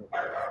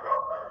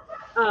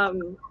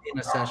 In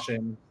a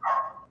session.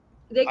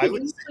 They I could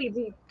would easily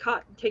be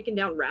caught taken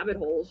down rabbit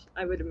holes.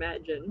 I would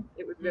imagine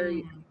it would very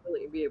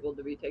easily be able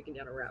to be taken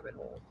down a rabbit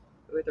hole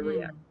with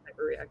a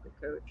hyper-reactive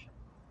coach.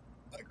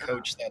 a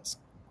coach that's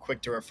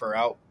quick to refer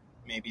out,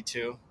 maybe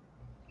too,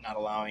 not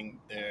allowing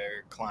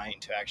their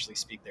client to actually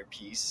speak their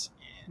piece,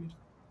 and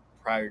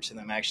prior to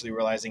them actually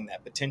realizing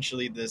that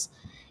potentially this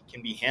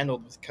can be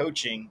handled with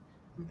coaching,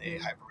 they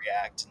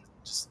hyperreact and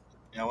just,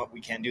 you know what, we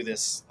can't do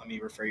this. Let me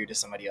refer you to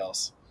somebody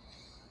else.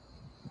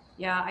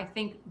 Yeah, I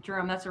think,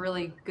 Jerome, that's a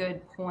really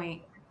good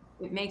point.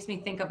 It makes me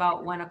think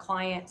about when a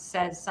client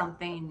says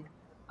something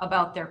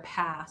about their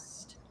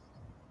past.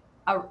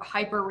 A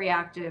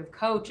hyper-reactive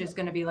coach is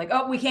going to be like,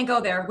 oh, we can't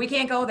go there. We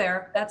can't go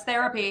there. That's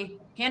therapy.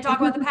 Can't talk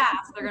about the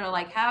past. They're going to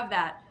like have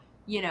that,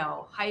 you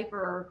know,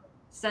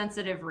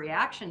 hyper-sensitive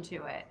reaction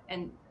to it.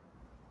 And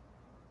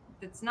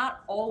it's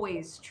not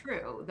always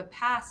true. The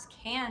past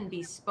can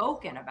be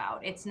spoken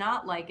about. It's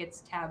not like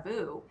it's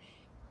taboo.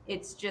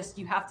 It's just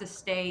you have to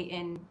stay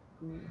in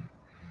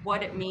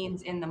what it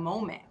means in the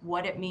moment,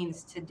 what it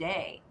means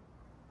today.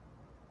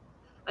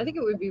 I think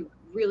it would be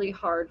really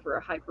hard for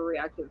a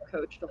hyper-reactive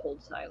coach to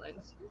hold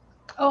silence.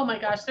 Oh my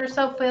gosh, they're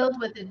so filled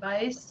with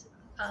advice.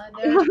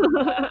 They're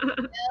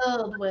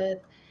filled with,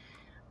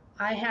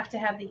 I have to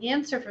have the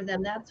answer for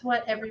them. That's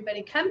what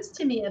everybody comes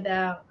to me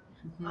about.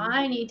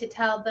 I need to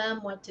tell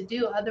them what to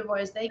do.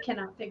 Otherwise, they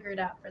cannot figure it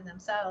out for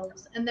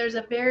themselves. And there's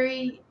a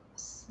very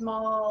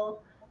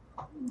small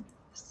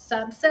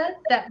subset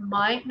that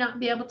might not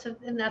be able to,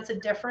 and that's a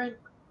different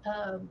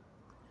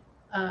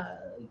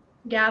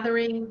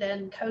gathering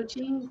than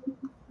coaching.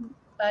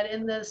 But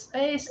in the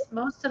space,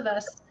 most of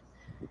us,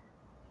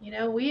 you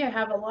know, we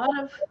have a lot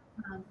of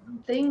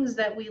things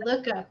that we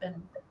look up,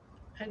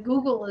 and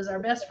Google is our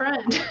best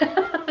friend.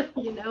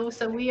 You know,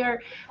 so we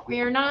are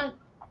not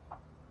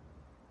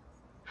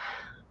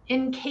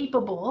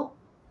incapable,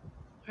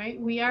 right?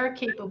 We are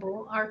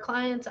capable. Our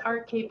clients are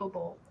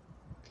capable.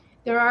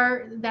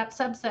 That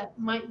subset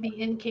might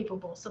be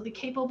incapable. So the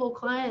capable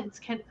clients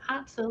can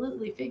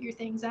absolutely figure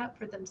things out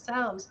for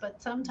themselves,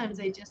 but sometimes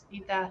they just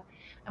need that,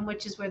 and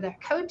which is where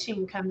that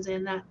coaching comes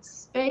in, that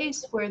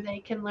space where they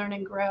can learn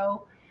and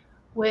grow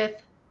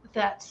with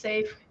that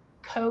safe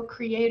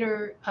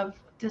co-creator of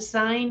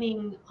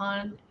designing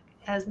on,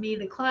 as me,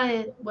 the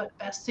client, what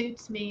best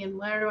suits me and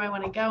where do I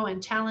want to go,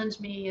 and challenge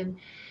me and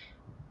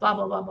blah,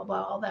 blah, blah, blah,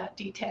 blah, all that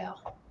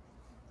detail.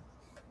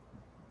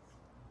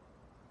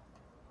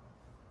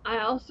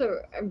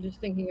 I'm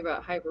just thinking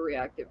about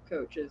hyper-reactive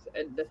coaches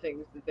and the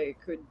things that they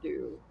could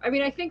do. I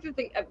mean, I think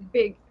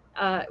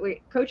that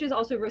coaches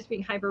also risk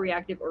being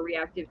hyper-reactive or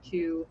reactive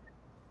to,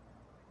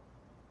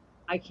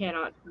 I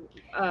cannot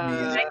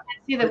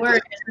see the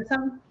word.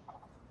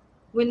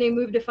 When they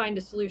move to find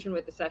a solution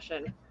with the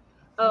session.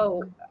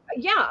 Oh,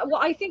 yeah.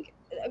 Well, I think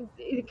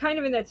kind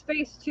of in that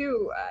space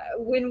too,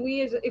 if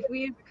we as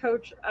a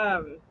coach,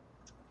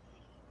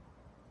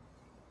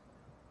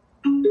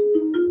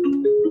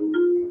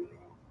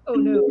 oh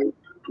no.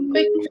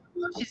 Quick,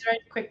 she's right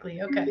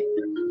quickly. Okay.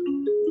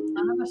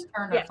 None of us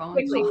turned our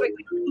phones off.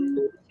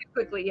 Too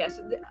quickly, yes.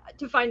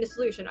 To find a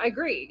solution. I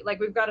agree. Like,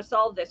 we've got to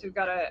solve this. We've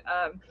got to,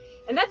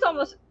 and that's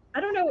almost, I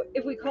don't know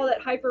if we call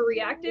that hyper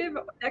reactive.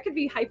 That could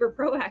be hyper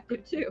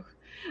proactive too.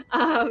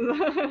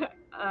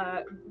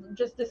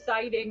 Just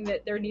deciding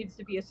that there needs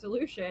to be a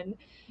solution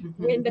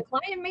when the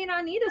client may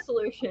not need a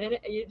solution.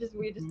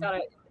 We just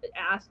gotta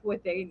ask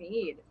what they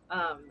need,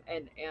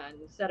 and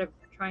instead of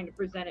trying to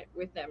present it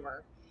with them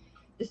or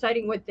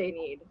deciding what they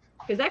need,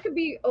 because that could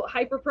be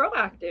hyper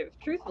proactive.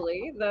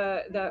 Truthfully,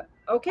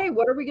 okay,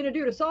 what are we going to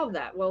do to solve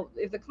that? Well,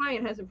 if the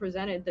client hasn't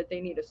presented that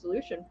they need a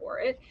solution for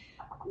it,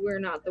 we're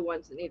not the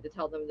ones that need to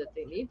tell them that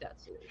they need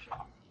that solution.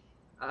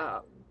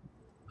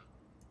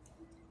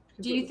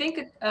 Do you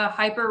think a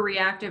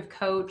hyper-reactive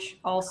coach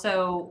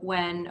also,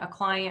 when a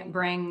client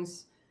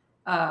brings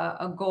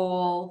a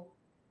goal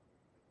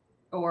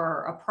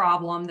or a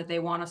problem that they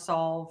want to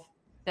solve,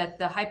 that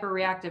the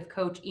hyper-reactive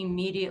coach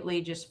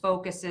immediately just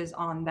focuses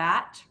on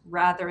that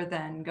rather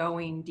than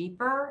going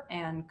deeper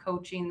and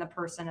coaching the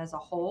person as a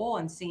whole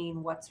and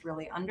seeing what's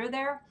really under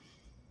there?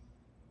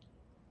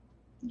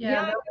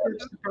 Yeah, that was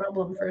the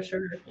problem for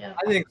sure. Yeah,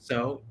 I think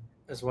so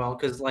as well,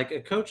 because like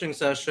a coaching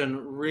session,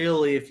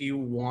 really, if you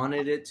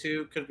wanted it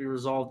to, could be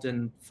resolved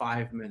in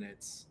 5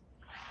 minutes.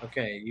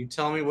 Okay, you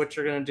tell me what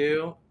you're going to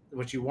do,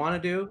 what you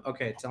want to do.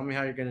 Okay, tell me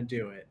how you're going to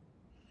do it.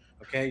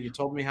 Okay, you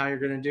told me how you're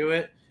going to do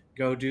it.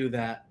 Go do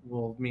that.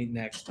 We'll meet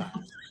next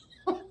time.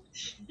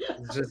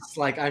 Just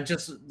like,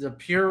 the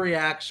pure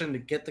reaction to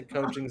get the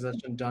coaching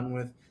session done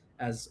with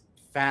as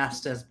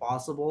fast as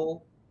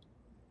possible.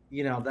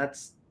 You know,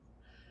 that's.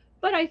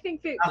 But I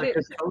think that not a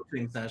good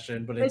coaching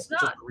session, but it's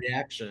just a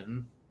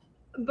reaction.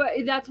 But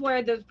that's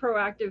where those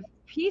proactive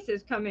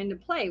pieces come into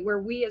play, where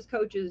we as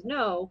coaches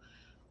know,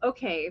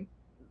 okay,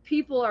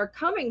 people are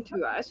coming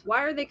to us.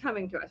 Why are they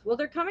coming to us? Well,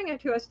 they're coming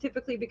to us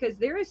typically because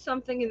there is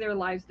something in their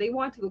lives they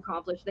want to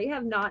accomplish. They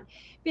have not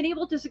been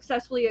able to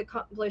successfully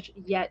accomplish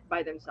yet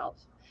by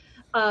themselves.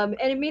 And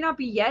it may not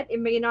be yet. It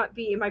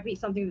might be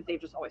something that they've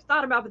just always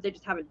thought about, but they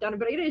just haven't done it.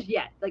 But it is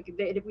yet. Like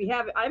if we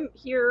have, I'm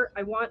here.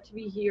 I want to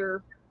be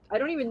here. I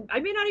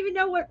may not even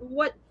know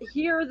what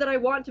here that I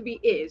want to be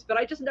is, but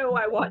I just know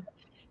I want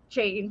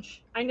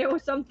change. I know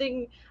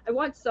I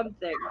want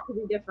something to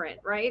be different,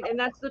 right? And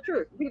that's the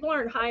truth. People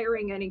aren't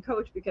hiring any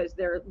coach because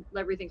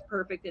everything's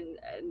perfect and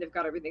they've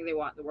got everything they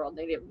want in the world.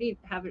 They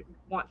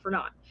want for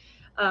naught.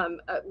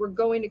 We're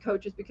going to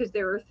coaches because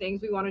there are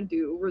things we want to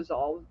do,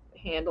 resolve,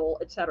 handle,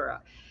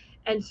 etc.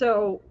 And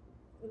so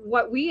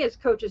what we as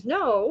coaches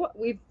know,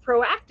 we've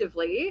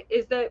proactively,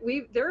 is that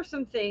there are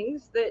some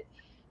things that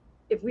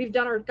if we've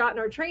gotten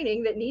our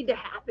training that need to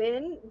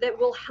happen that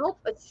will help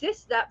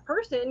assist that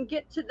person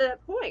get to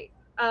that point.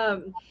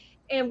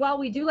 And while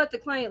we do let the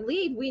client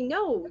lead, we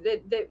know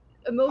that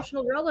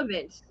emotional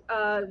relevance,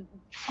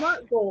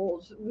 SMART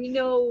goals, we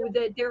know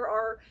that there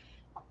are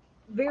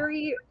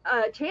very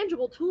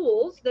tangible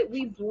tools that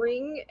we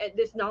bring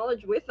this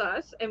knowledge with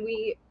us, and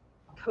we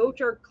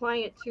coach our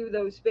client to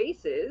those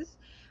spaces.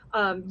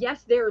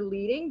 Yes, they're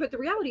leading, but the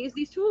reality is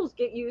these tools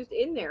get used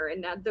in there,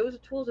 and those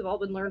tools have all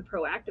been learned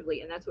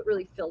proactively, and that's what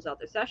really fills out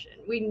the session.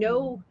 We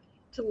know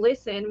to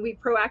listen. We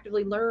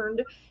proactively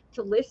learned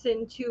to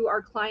listen to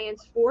our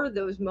clients for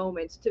those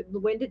moments,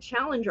 when to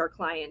challenge our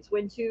clients,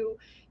 when to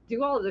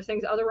do all of those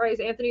things.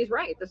 Otherwise, Anthony's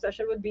right. The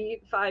session would be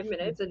 5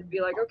 minutes and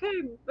be like,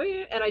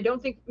 okay, and I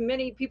don't think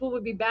many people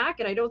would be back,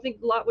 and I don't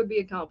think a lot would be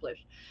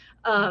accomplished.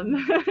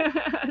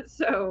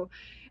 So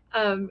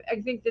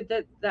I think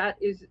that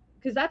is,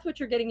 because that's what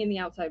you're getting in the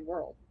outside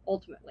world,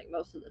 ultimately,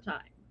 most of the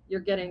time.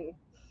 You're getting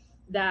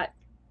that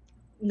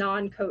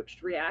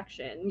non-coached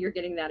reaction. You're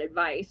getting that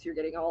advice. You're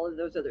getting all of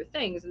those other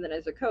things. And then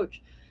as a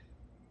coach,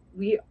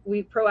 we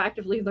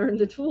proactively learn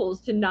the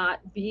tools to not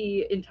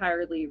be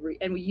entirely,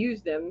 and we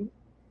use them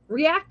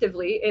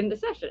reactively in the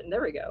session.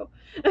 There we go.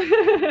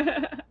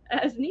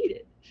 As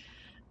needed.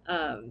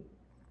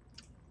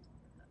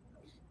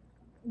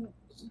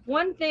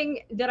 One thing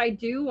that I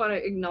do want to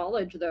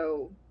acknowledge,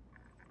 though,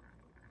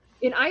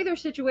 in either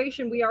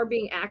situation, we are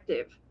being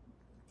active,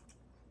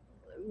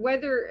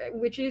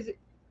 which is,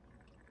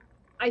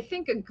 I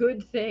think, a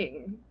good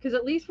thing, because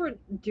at least we're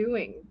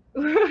doing.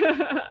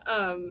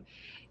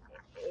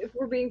 If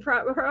we're being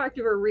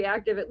proactive or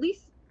reactive, at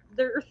least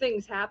there are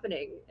things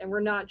happening, and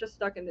we're not just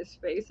stuck in this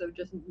space of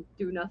just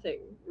do nothing.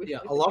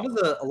 Yeah, a lot of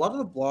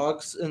the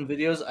blogs and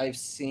videos I've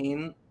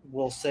seen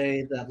will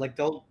say that, like,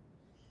 they'll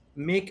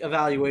make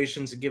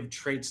evaluations and give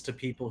traits to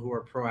people who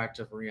are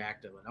proactive and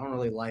reactive. I don't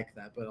really like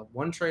that, but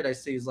one trait I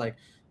see is like,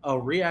 oh,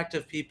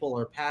 reactive people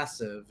are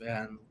passive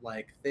and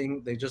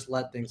they just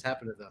let things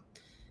happen to them.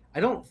 I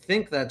don't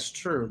think that's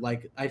true.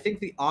 Like, I think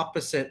the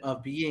opposite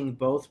of being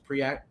both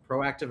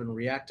proactive and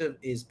reactive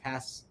is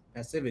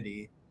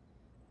passivity.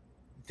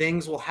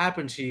 Things will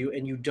happen to you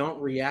and you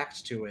don't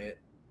react to it.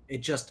 It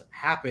just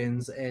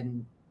happens,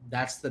 and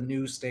that's the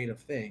new state of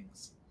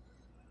things.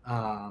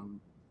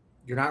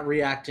 You're not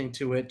reacting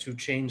to it to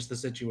change the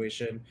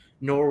situation,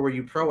 nor were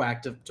you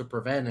proactive to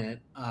prevent it,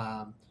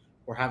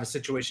 or have a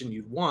situation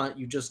you'd want.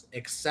 You just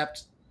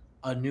accept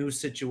a new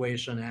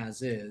situation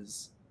as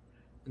is,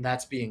 and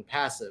that's being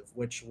passive,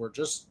 which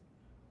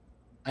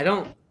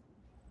there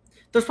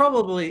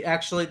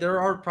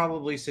are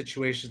probably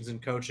situations in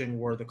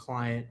coaching where the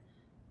client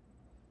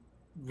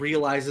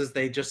realizes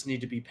they just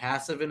need to be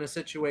passive in a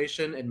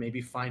situation and maybe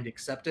find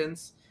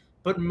acceptance.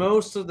 But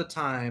most of the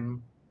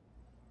time,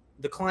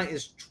 the client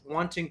is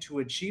wanting to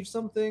achieve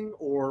something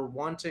or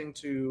wanting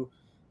to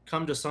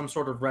come to some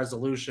sort of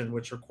resolution,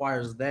 which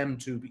requires them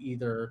to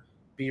either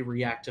be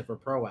reactive or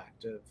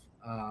proactive,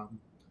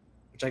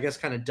 which I guess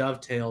kind of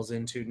dovetails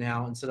into,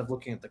 now, instead of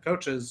looking at the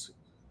coaches,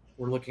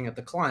 we're looking at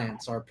the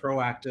clients, our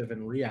proactive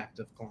and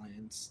reactive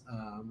clients.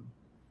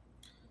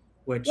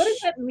 What does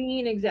that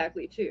mean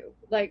exactly, too?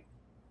 Like,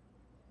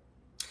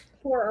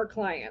 for our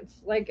clients,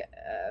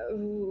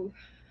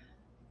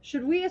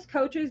 should we as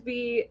coaches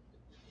be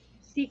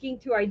seeking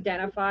to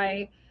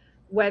identify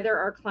whether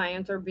our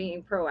clients are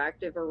being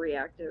proactive or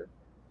reactive?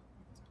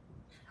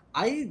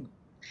 I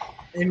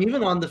am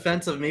even on the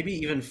fence of maybe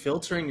even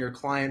filtering your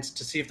clients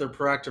to see if they're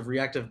proactive,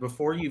 reactive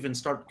before you even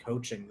start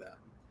coaching them.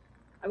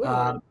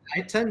 I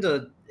tend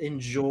to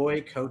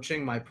enjoy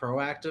coaching my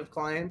proactive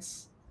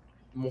clients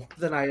more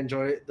than I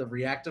enjoy the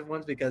reactive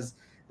ones, because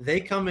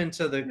they come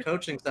into the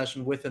coaching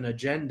session with an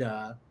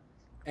agenda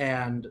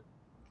and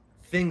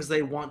things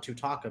they want to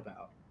talk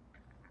about.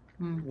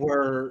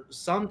 Where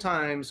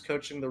sometimes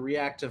coaching the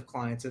reactive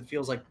clients, it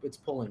feels like it's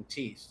pulling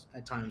teeth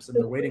at times, and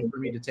they're waiting for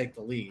me to take the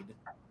lead.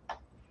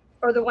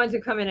 Or the ones who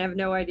come in and have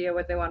no idea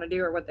what they want to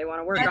do or what they want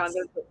to work on.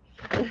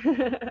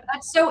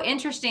 That's so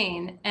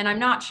interesting. And I'm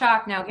not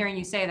shocked now hearing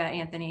you say that,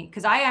 Anthony,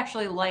 because I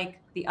actually like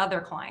the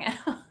other client.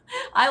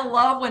 I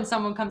love when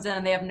someone comes in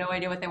and they have no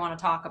idea what they want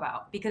to talk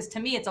about, because to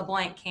me, it's a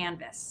blank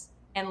canvas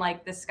and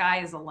like the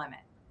sky is the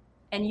limit.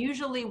 And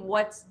usually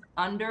what's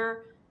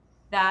under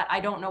that, I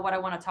don't know what I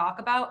want to talk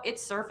about, it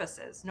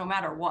surfaces no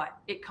matter what.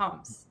 It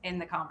comes in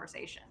the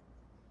conversation.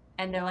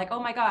 And they're like, oh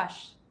my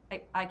gosh,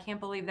 I can't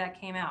believe that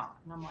came out.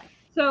 And I'm like,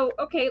 so,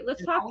 okay,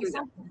 let's talk through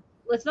that.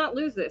 let's not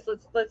lose this.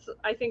 Let's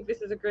I think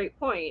this is a great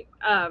point.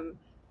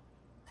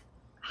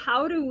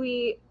 How do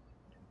we,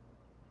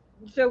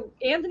 so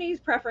Anthony's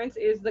preference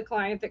is the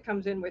client that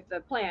comes in with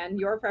the plan.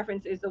 Your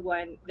preference is the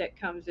one that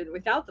comes in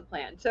without the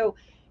plan. So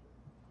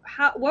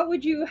what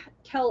would you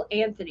tell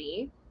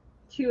Anthony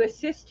to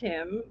assist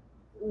him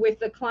with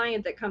the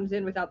client that comes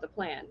in without the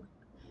plan?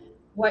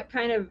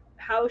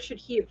 How should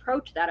he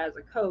approach that as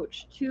a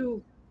coach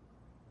to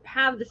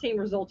have the same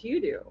result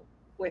you do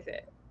with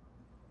it?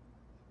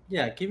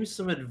 Yeah, give me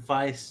some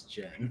advice,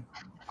 Jen.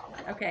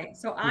 Okay,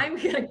 so I'm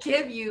going to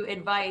give you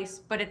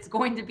advice, but it's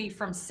going to be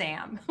from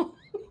Sam.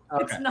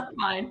 It's not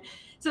mine.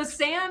 So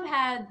Sam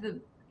had the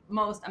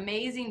most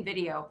amazing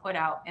video put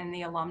out in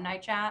the alumni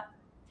chat.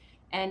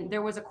 And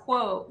there was a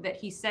quote that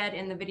he said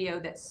in the video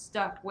that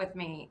stuck with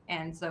me.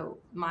 And so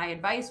my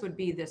advice would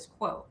be this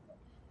quote.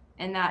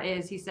 And that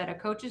is, he said, a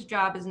coach's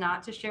job is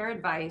not to share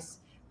advice,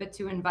 but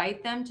to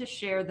invite them to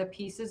share the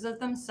pieces of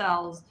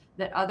themselves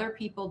that other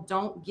people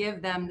don't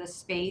give them the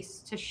space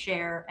to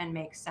share and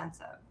make sense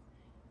of.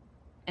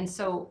 And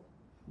so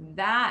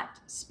that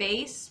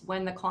space,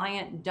 when the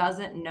client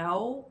doesn't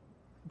know,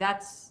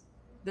 that's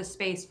the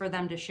space for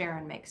them to share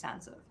and make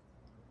sense of.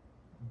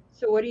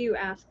 So what do you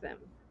ask them?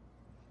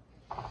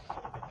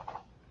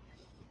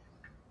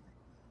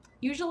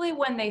 Usually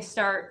when they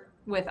start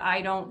with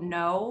I don't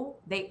know,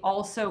 they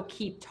also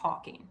keep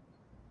talking.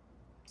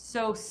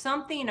 So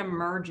something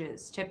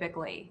emerges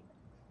typically.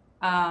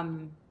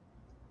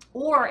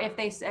 Or if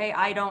they say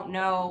I don't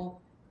know,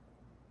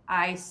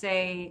 I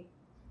say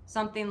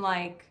something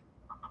like,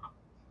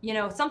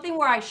 something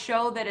where I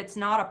show that it's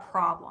not a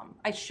problem.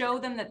 I show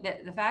them that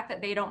the fact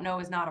that they don't know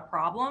is not a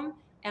problem.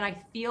 And I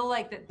feel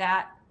like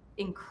that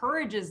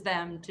encourages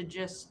them to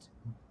just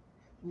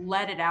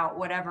let it out,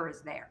 whatever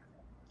is there.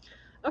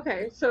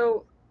 Okay,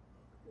 so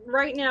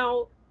right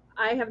now,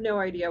 I have no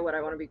idea what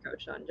I want to be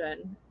coached on,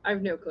 Jen. I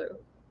have no clue.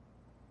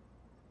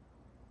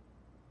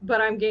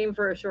 But I'm game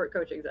for a short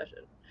coaching session.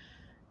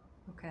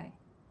 Okay.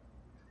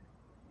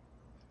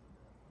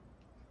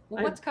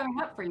 Well, what's coming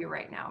up for you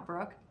right now,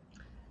 Brooke?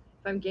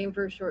 If I'm game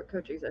for a short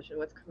coaching session,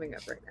 what's coming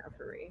up right now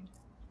for me?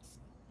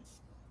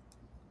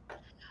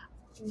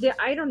 Yeah,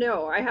 I don't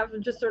know. I have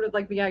just sort of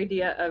like the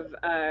idea of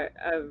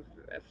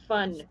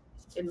fun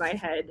in my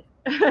head.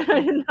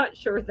 I'm not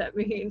sure what that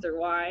means or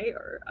why,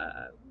 or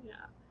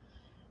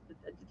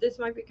this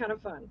might be kind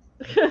of fun.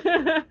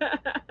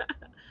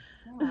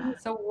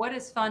 So what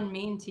does fun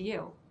mean to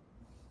you?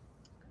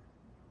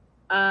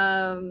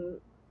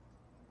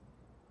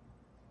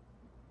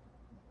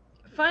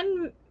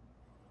 Fun,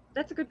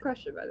 that's a good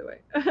question, by the way,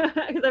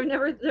 because I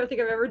don't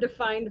think I've ever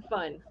defined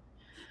fun.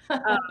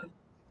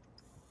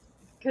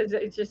 Because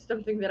it's just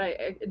something that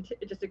I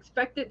just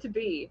expect it to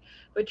be.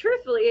 But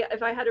truthfully,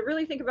 if I had to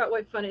really think about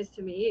what fun is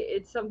to me,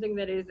 it's something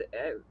that is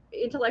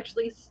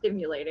intellectually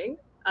stimulating.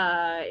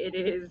 It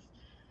is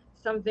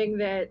something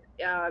that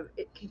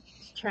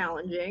it's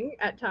challenging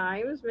at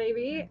times,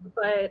 maybe,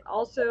 but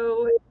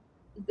also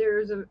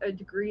there's a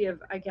degree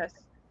of, I guess,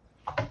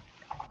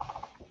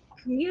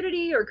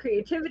 community or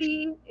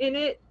creativity in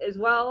it as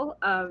well.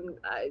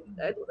 I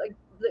like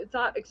the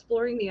thought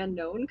exploring the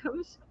unknown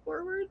comes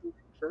forward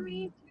for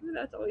me too.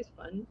 That's always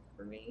fun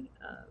for me.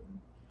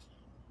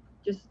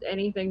 Just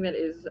anything that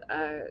is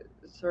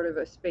sort of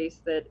a space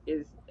that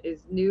is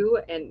new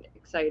and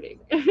exciting.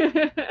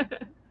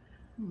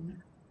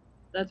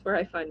 That's where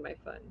I find my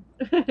fun,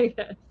 I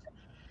guess.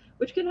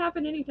 Which can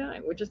happen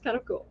anytime, which is kind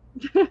of cool.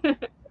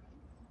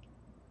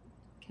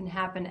 Can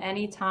happen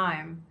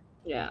anytime.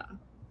 Yeah.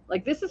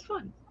 Like, this is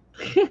fun.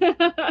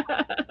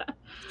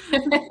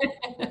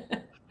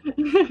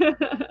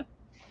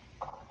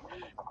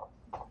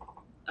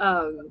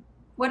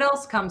 What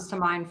else comes to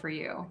mind for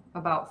you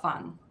about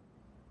fun?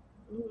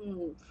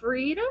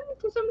 Freedom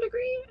to some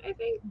degree, I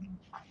think.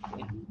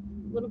 Yeah.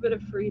 A little bit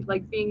of free,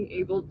 like being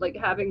able, like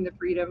having the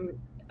freedom,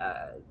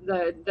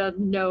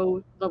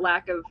 the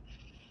lack of,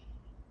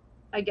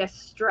 I guess,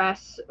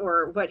 stress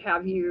or what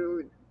have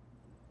you,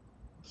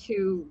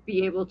 to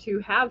be able to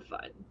have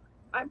fun.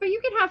 But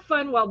you can have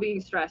fun while being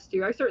stressed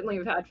too. I certainly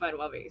have had fun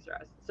while being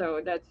stressed.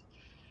 So that's,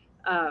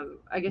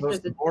 I guess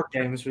most board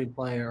games we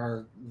play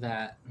are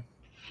that.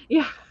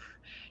 Yeah,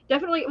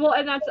 definitely. Well,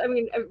 and that's, I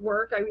mean, at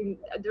work, I mean,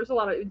 there's a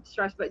lot of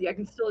stress, but yeah, I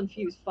can still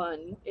infuse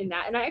fun in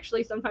that. And I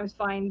actually sometimes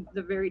find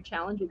the very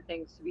challenging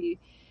things to be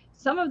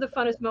some of the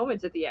funnest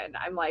moments at the end.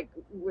 I'm like,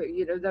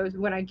 those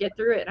when I get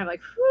through it, and I'm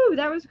like, whew,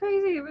 that was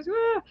crazy. It was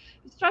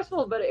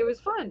stressful, but it was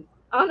fun.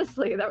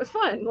 Honestly, that was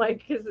fun.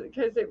 Like,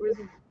 because it was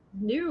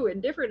new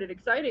and different and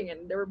exciting,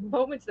 and there were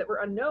moments that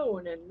were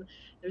unknown, and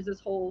there's this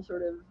whole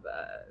sort of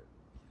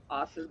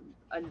awesome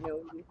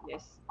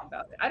unknownness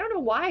about it. I don't know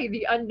why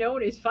the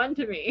unknown is fun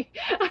to me,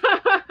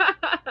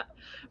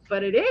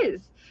 but it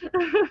is.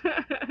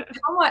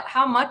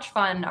 How much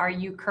fun are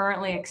you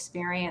currently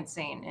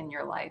experiencing in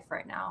your life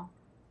right now?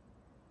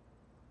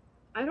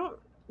 I don't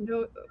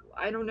know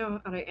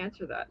how to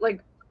answer that.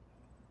 Like,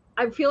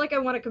 I feel like I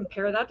want to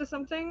compare that to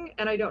something,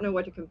 and I don't know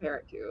what to compare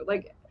it to.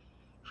 Like,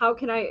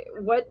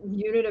 what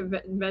unit of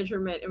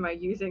measurement am I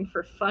using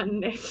for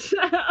funness?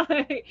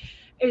 Like,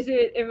 is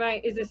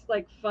this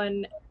like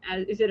fun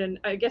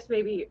I guess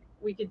maybe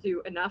we could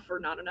do enough or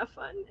not enough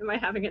fun. Am I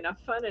having enough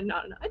fun and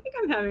not enough? I think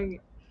I'm having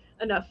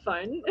enough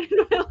fun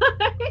in my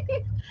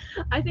life.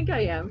 I think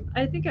I am.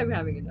 I think I'm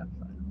having enough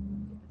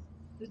fun.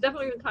 There's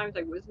definitely been times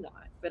I was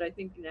not, but I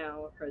think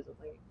now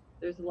presently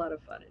there's a lot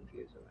of fun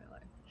infused in my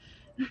life.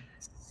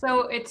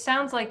 So it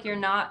sounds like you're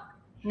not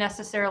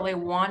necessarily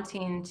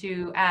wanting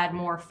to add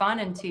more fun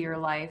into your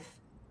life.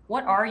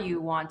 What are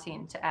you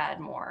wanting to add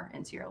more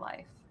into your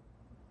life?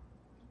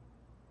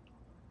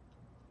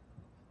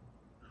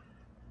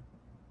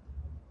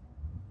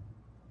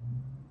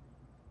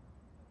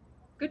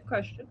 Good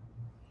question.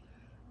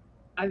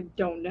 I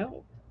don't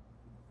know.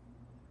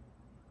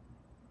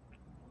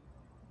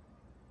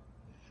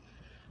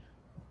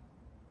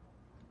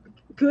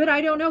 Good,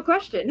 I don't know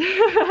question.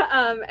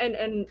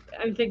 And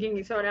I'm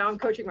thinking, so now I'm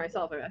coaching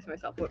myself. I'm asking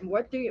myself,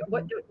 what don't you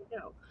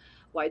know?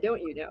 Why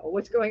don't you know?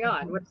 What's going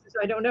on? What's this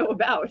I don't know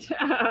about?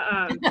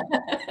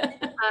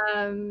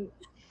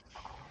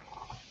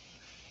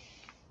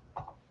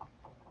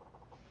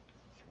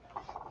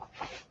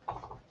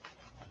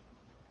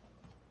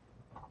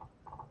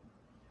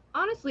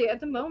 Honestly, at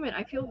the moment,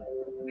 I feel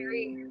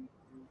very,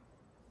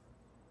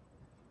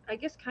 I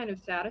guess, kind of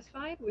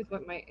satisfied with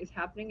what is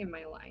happening in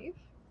my life.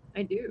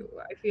 I do.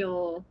 I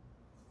feel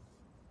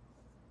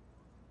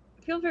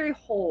very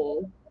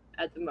whole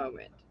at the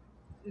moment.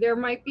 There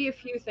might be a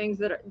few things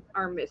that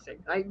are missing.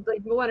 I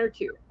like one or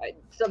two.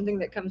 Something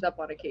that comes up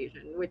on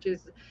occasion, which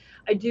is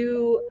I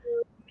do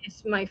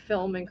miss my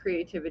film and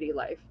creativity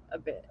life a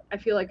bit. I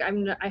feel like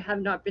I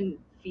have not been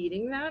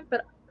feeding that,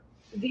 but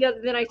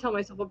then I tell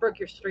myself, well, Brooke,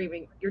 you're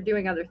streaming, you're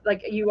doing other,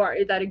 like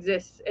that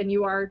exists, and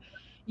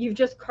you've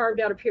just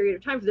carved out a period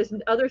of time for this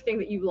other thing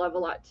that you love a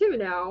lot too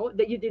now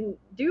that you didn't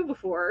do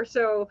before.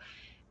 So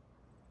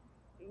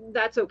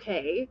that's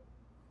okay.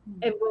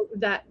 And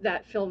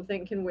that film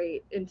thing can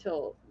wait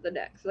until the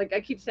next. Like I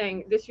keep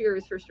saying, this year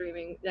is for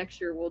streaming. Next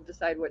year we'll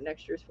decide what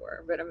next year's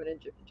for. But I'm gonna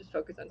just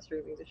focus on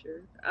streaming this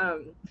year,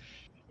 and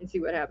see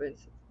what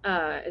happens.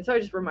 And so I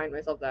just remind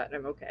myself that, and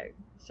I'm okay.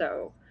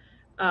 So,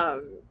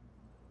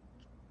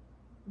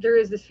 there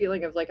is this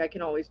feeling of like I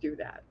can always do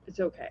that.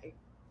 It's okay.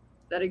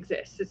 That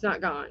exists. It's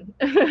not gone,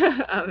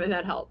 and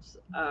that helps.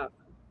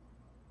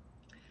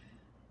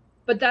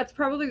 But that's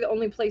probably the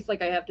only place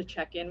like I have to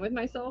check in with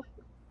myself.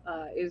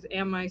 Is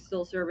am I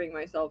still serving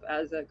myself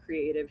as a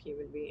creative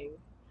human being?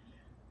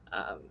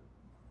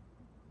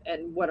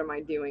 And what am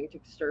I doing to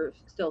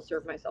still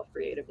serve myself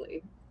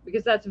creatively?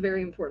 Because that's a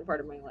very important part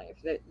of my life.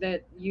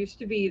 That used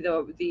to be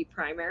the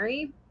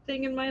primary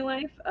thing in my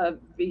life. I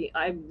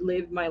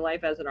lived my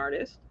life as an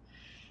artist,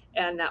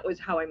 and that was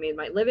how I made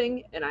my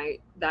living. And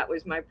that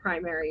was my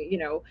primary,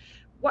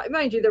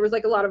 mind you, there was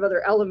like a lot of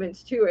other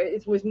elements to it.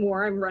 It was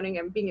more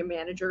I'm being a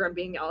manager, I'm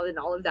being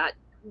all of that.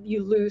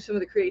 You lose some of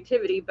the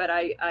creativity, but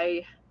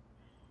I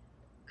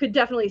could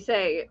definitely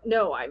say,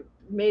 no, I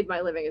made my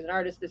living as an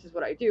artist. This is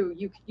what I do.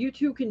 You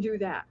too can do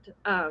that.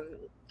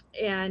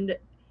 And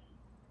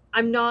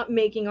I'm not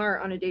making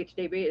art on a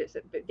day-to-day basis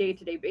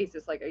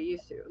like I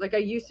used to. Like I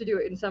used to do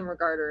it in some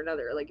regard or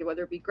another, like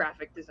whether it be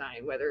graphic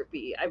design, whether it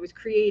be I was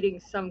creating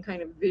some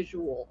kind of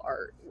visual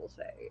art, we'll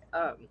say,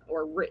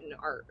 or written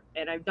art.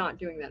 And I'm not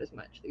doing that as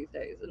much these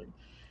days. And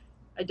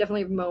I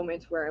definitely have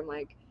moments where I'm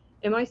like,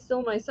 am I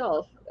still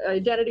myself?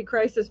 Identity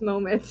crisis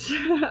moments.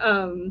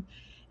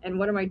 And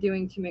what am I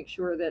doing to make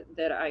sure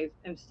that I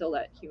am still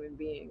that human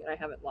being and I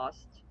haven't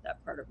lost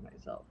that part of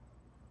myself?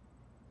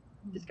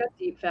 Just got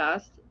deep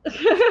fast.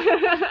 See,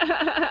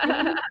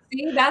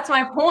 that's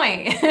my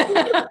point.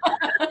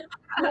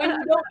 When you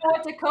don't know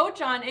what to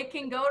coach on, it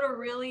can go to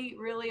really,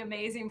 really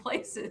amazing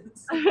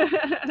places.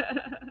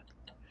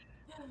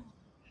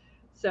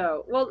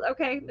 So, well,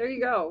 okay, there you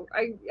go.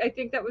 I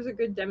think that was a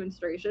good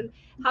demonstration.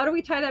 How do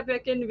we tie that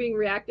back into being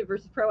reactive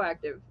versus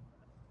proactive?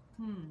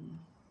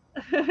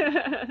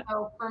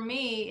 So for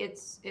me,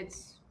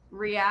 it's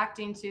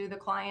reacting to the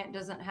client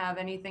doesn't have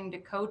anything to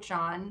coach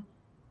on.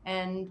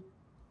 And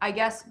I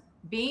guess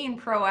being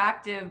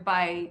proactive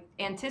by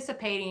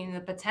anticipating the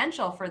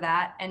potential for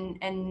that and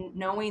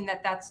knowing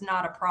that that's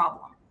not a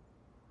problem.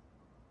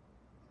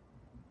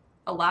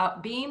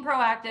 Being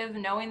proactive,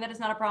 knowing that it's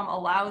not a problem,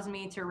 allows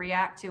me to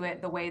react to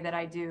it the way that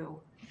I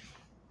do.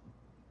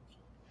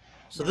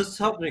 So this has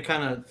helped me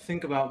kind of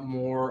think about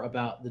more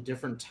about the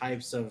different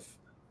types of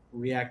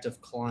reactive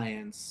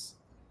clients,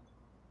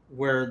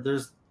 where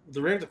there's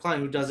the reactive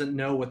client who doesn't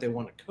know what they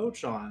want to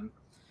coach on,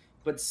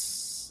 but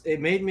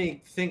it made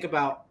me think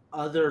about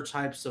other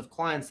types of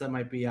clients that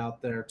might be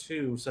out there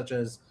too, such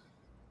as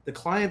the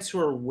clients who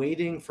are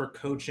waiting for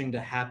coaching to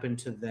happen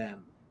to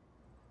them.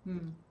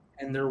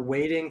 And they're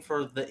waiting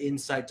for the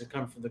insight to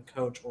come from the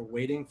coach, or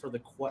waiting for the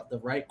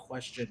right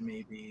question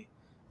maybe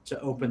to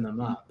open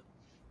them up.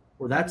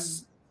 Or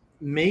that's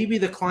maybe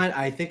the client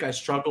I think I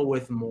struggle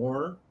with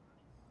more,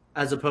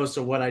 as opposed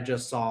to what I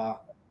just saw,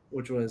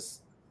 which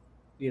was,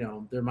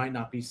 there might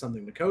not be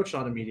something to coach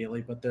on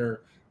immediately, but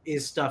there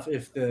is stuff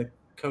if the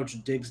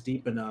coach digs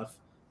deep enough,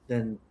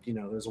 then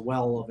there's a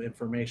well of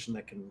information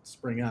that can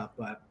spring up.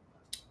 But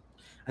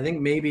I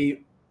think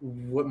maybe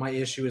what my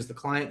issue is the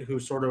client who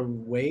sort of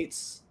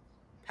waits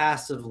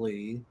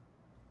passively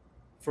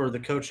for the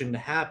coaching to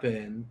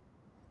happen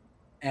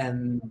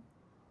and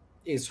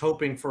is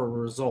hoping for a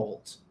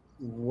result.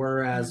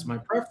 Whereas my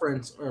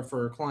preference are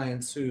for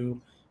clients who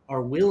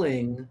are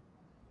willing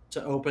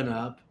to open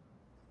up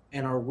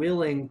and are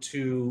willing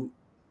to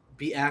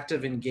be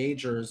active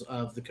engagers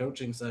of the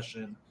coaching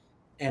session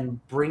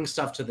and bring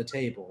stuff to the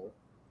table.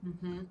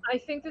 Mm-hmm. I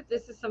think that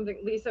this is something,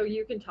 Lisa,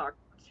 you can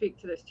speak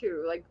to this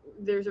too. Like,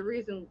 there's a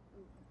reason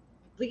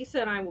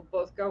Lisa and I will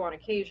both go on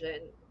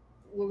occasion.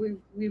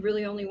 We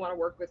really only want to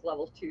work with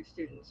level 2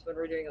 students when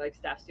we're doing like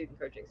staff student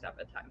coaching stuff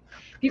at times.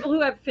 People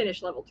who have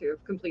finished level 2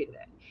 have completed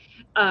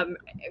it.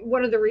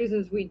 One of the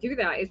reasons we do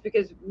that is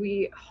because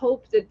we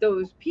hope that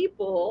those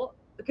people,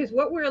 because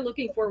what we're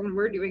looking for when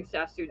we're doing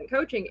staff student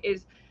coaching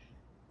is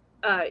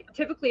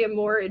typically a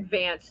more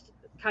advanced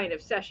kind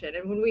of session.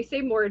 And when we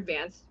say more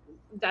advanced,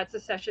 that's a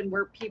session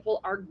where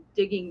people are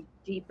digging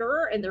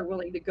deeper and they're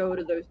willing to go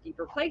to those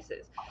deeper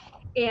places.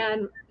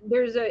 And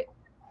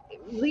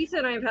Lisa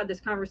and I have had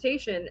this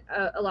conversation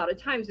a lot of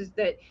times, is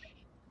that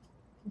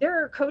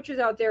there are coaches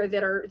out there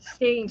that are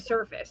staying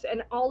surface,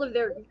 and all of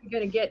they're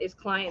going to get is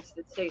clients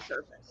that stay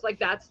surface. Like,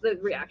 that's the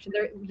reaction.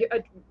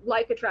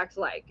 Like attracts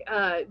like.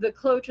 The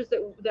coaches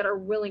that are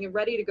willing and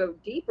ready to go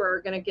deeper are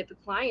going to get the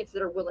clients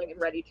that are willing and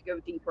ready to go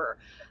deeper.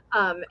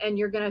 And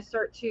you're going to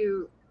start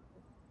to,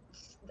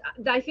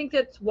 I think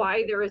that's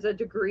why there is a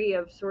degree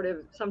of sort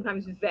of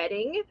sometimes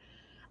vetting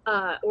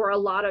or a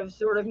lot of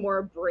sort of more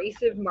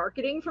abrasive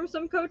marketing from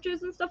some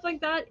coaches and stuff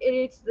like that.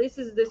 And this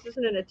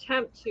isn't an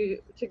attempt to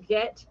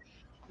get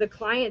the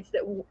clients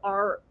that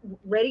are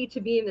ready to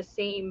be in the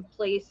same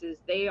place as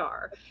they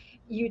are.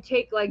 You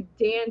take like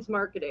Dan's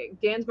marketing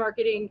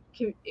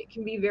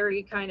can be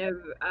very kind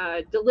of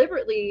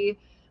deliberately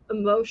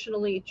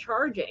emotionally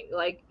charging.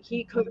 Like,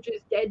 he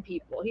coaches dead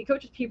people. He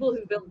coaches people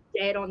who've been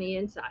dead on the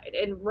inside.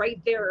 And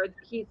right there,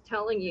 he's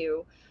telling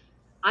you,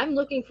 I'm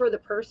looking for the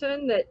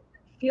person that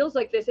feels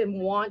like this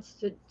and wants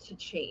to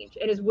change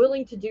and is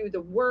willing to do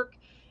the work,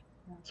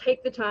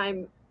 take the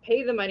time,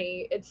 pay the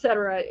money,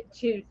 etc.,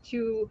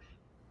 to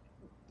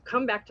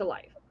come back to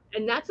life.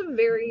 And that's a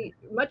very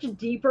much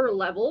deeper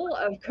level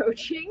of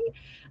coaching.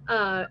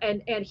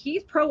 And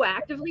he's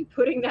proactively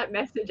putting that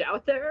message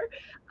out there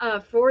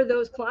for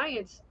those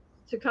clients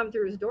to come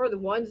through his door, the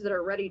ones that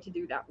are ready to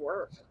do that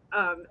work.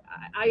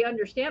 I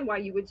understand why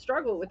you would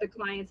struggle with the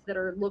clients that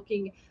are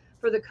looking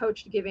for the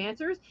coach to give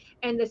answers.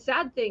 And the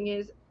sad thing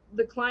is,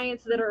 the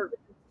clients that are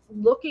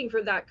looking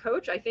for that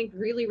coach, I think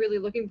really, really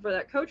looking for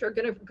that coach, are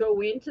going to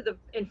go into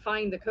and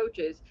find the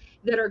coaches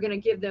that are going to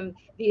give them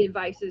the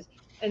advices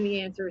and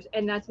the answers.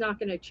 And that's not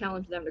going to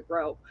challenge them to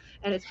grow.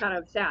 And it's kind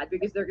of sad,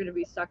 because they're going to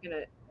be stuck in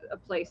a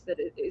place that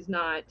is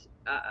not,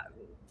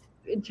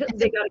 until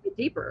they got to get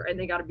deeper and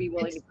they got to be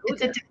willing to go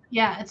there.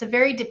 It's a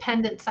very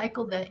dependent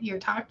cycle that you're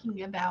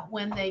talking about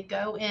when they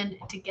go in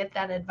to get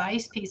that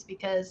advice piece,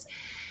 because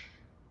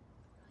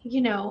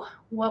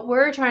what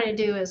we're trying to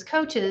do as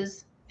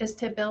coaches is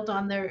to build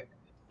on their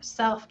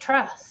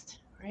self-trust,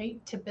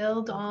 right? To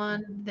build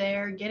on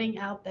their getting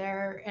out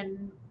there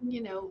and,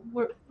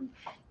 we're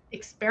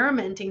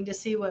experimenting to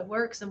see what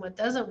works and what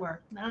doesn't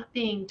work, not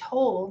being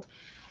told.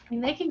 I mean,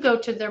 they can go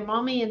to their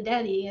mommy and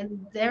daddy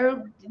and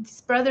their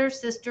brother,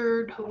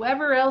 sister,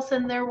 whoever else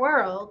in their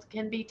world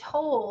can be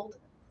told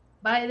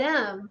by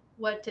them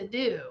what to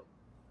do.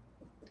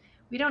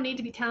 We don't need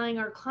to be telling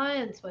our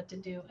clients what to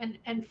do.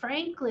 And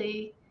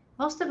frankly,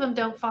 most of them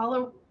don't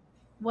follow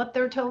what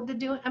they're told to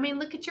do. I mean,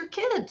 look at your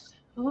kids.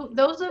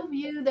 Those of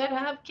you that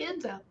have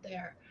kids out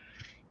there,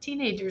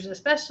 teenagers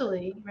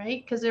especially,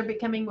 right? Because they're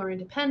becoming more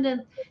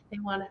independent. They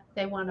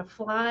want to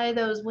fly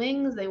those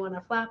wings. They want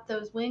to flap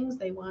those wings.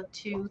 They want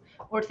to,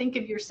 or think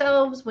of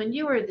yourselves when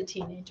you were the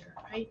teenager,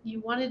 right? You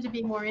wanted to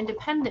be more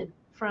independent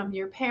from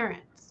your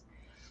parents.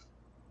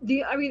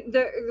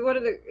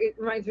 It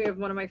reminds me of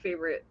one of my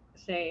favorite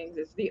sayings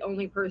is, the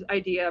only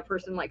idea a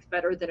person likes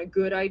better than a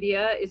good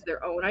idea is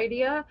their own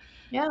idea.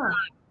 Yeah.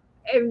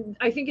 And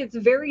I think it's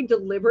very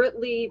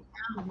deliberately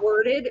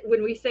worded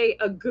when we say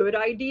a good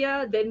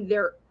idea, then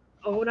their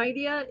own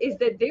idea, is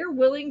that they're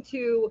willing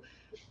to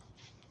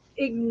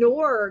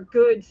ignore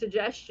good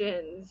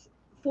suggestions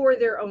for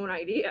their own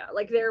idea.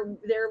 Like, they're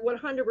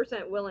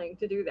 100% willing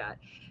to do that.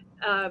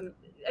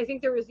 I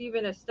think there was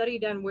even a study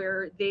done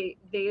where they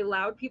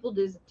allowed people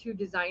to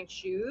design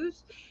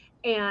shoes,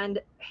 and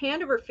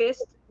hand over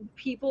fist,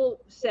 people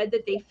said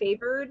that they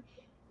favored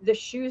the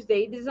shoes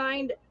they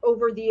designed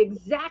over the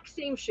exact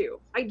same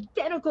shoe,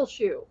 identical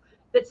shoe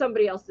that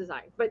somebody else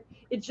designed. But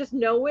it's just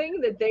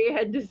knowing that they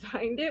had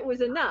designed it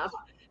was enough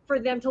for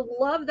them to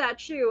love that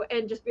shoe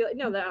and just be like,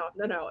 no.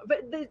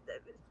 But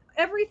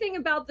everything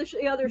about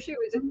the other shoe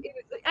is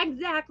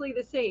exactly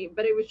the same.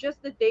 But it was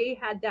just that they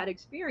had that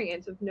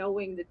experience of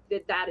knowing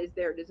that is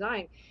their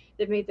design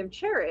that made them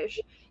cherish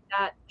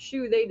that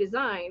shoe they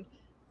designed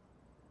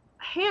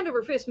hand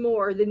over fist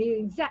more than the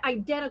exact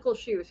identical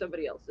shoe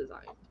somebody else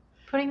designed.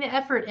 Putting the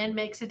effort in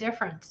makes a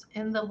difference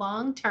in the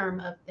long term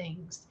of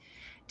things.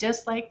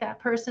 Just like that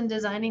person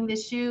designing the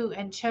shoe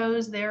and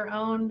chose their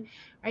own,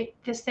 right?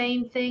 The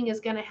same thing is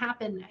going to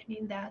happen. I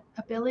mean, that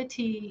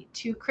ability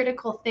to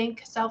critical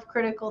think,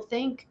 self-critical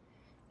think,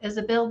 is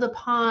a build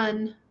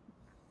upon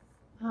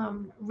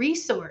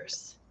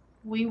resource.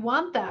 We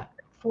want that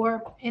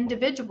for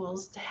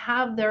individuals to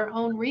have their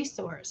own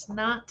resource,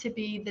 not to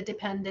be the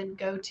dependent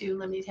go-to,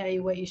 let me tell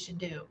you what you should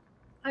do.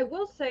 I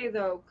will say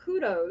though,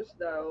 kudos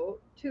though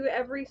to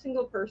every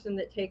single person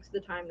that takes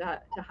the time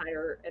to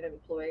hire an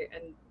employee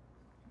and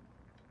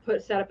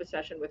set up a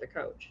session with a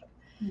coach,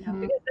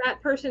 because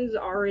that person's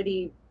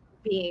already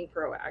being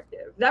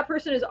proactive. That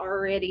person is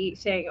already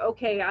saying,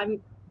 okay,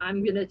 I'm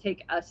going to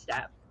take a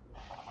step.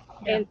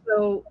 Yeah. And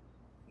so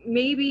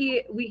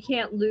maybe we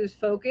can't lose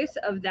focus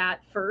of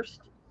that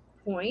first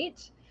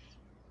point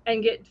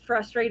and get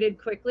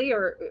frustrated quickly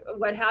or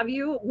what have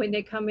you when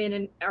they come in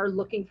and are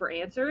looking for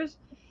answers.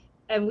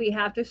 And we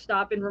have to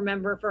stop and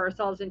remember for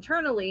ourselves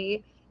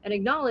internally and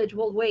acknowledge,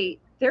 well,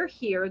 wait, they're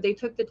here. They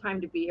took the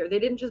time to be here. They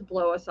didn't just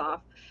blow us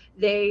off.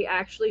 They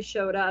actually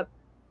showed up.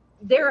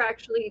 They're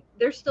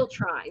still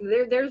trying.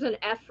 There's an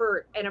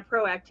effort and a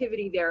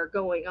proactivity there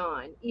going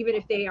on, even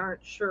if they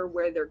aren't sure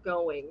where they're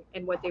going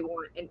and what they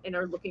want and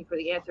are looking for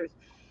the answers.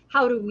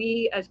 How do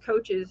we as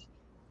coaches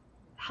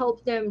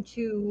help them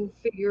to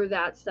figure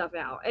that stuff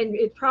out? And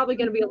it's probably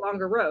going to be a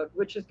longer road,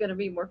 which is going to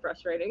be more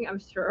frustrating, I'm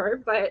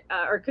sure, but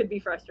or could be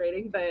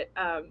frustrating, but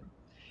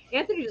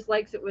Anthony just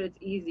likes it when it's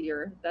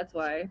easier. That's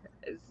why.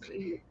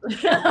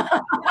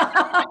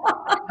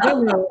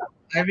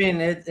 I mean,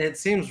 it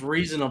seems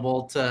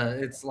reasonable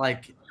it's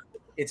like,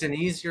 it's an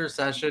easier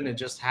session. It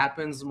just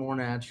happens more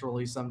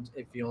naturally.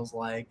 It feels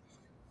like,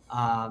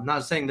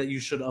 not saying that you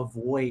should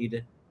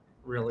avoid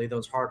really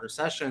those harder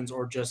sessions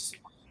or just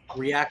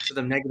react to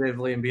them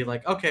negatively and be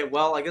like, okay,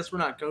 well, I guess we're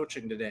not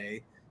coaching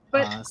today,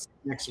 but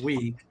next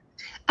week.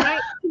 I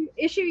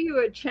issue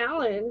you a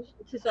challenge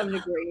to some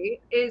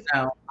degree.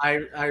 No,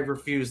 I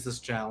refuse this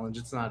challenge.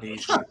 It's not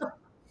easy.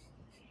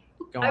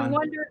 I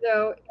wonder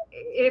though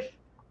if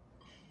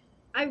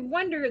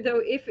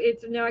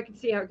it's, now I can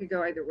see how it could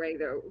go either way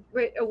though,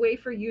 but a way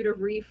for you to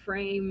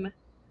reframe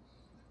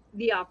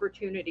the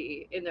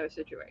opportunity in those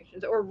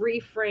situations, or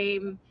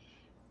reframe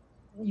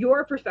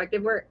your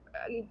perspective where,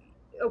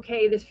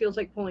 okay, this feels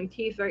like pulling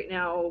teeth right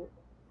now.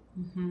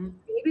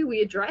 Maybe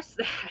we address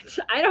that.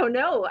 I don't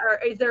know. Or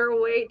is there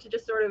a way to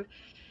just sort of,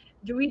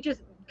 do we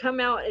just come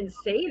out and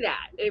say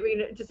that? I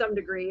mean, to some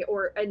degree,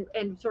 or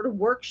and sort of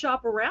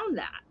workshop around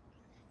that.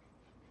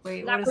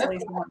 Wait, what is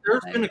Lisa?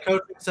 There's been a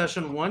coaching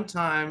session one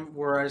time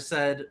where I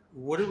said,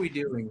 what are we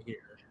doing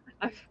here?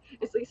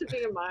 Is Lisa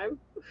being a mime?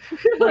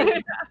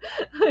 There's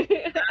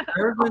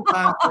been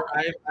times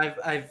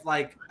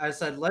where I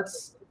said,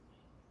 let's,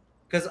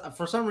 because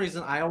for some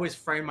reason I always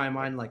frame my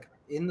mind like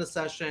in the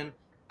session,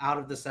 out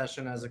of the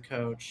session as a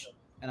coach.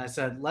 And I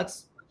said,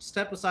 let's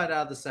step aside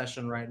out of the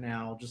session right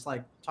now, just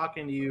like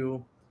talking to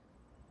you,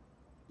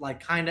 like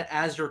kind of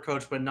as your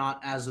coach, but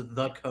not as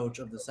the coach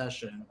of the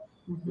session.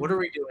 What are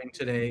we doing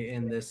today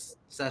in this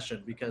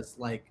session? Because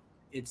like,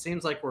 it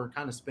seems like we're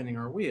kind of spinning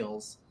our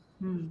wheels.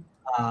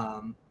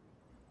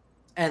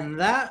 And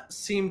that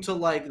seemed to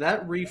like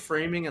that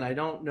reframing. And I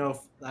don't know if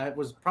that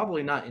was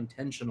probably not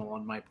intentional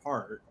on my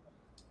part,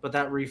 but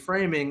that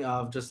reframing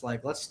of just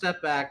like, let's step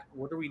back.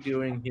 What are we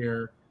doing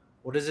here?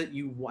 What is it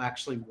you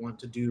actually want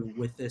to do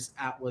with this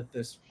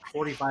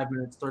 45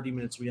 minutes, 30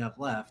 minutes we have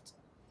left?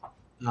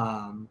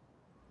 That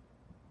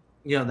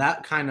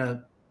kind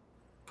of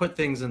put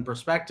things in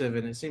perspective,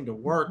 and it seemed to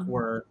work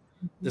where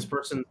this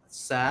person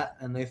sat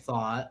and they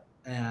thought,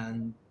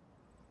 and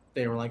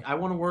they were like, I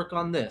want to work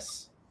on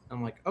this.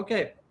 I'm like,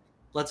 okay,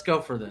 let's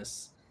go for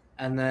this.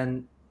 And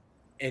then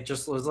it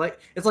just was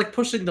like, it's like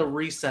pushing the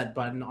reset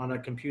button on a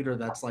computer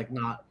that's like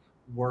not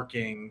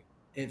working.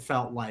 It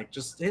felt like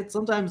just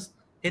sometimes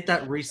hit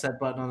that reset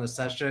button on the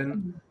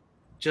session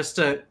just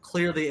to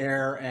clear the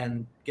air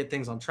and get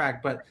things on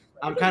track. But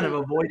I'm kind of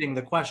avoiding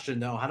the question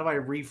though. How do I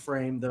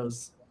reframe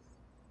those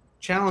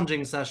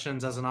challenging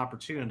sessions as an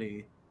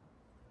opportunity?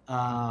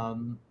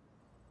 So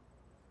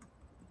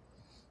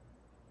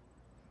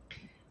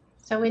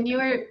when you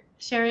were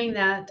sharing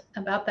that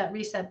about that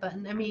reset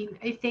button, I mean,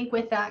 I think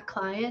with that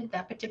client,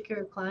 that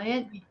particular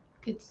client,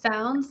 it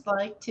sounds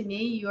like to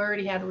me you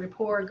already had a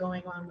rapport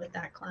going on with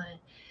that client.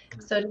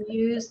 So to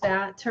use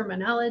that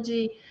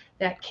terminology,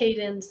 that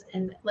cadence,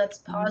 and let's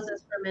pause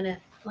this for a minute.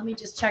 Let me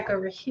just check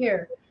over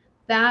here.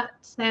 That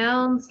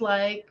sounds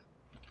like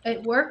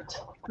it worked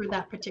for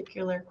that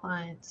particular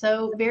client.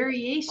 So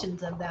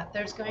variations of that.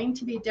 There's going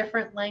to be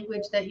different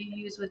language that you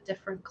use with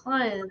different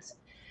clients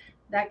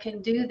that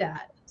can do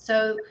that.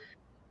 So,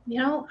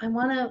 I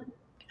want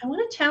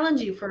to challenge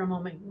you for a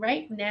moment.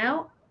 Right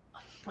now,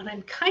 when I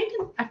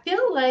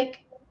feel like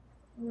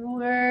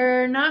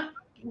we're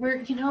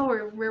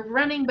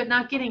running but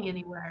not getting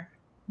anywhere.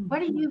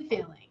 What are you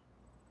feeling?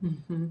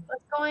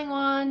 What's going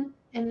on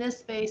in this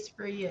space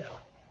for you?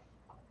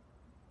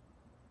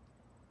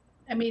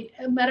 I mean,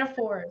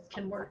 metaphors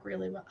can work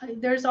really well.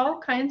 There's all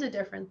kinds of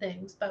different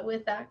things, but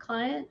with that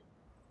client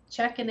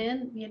checking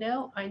in,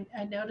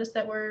 I noticed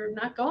that we're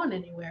not going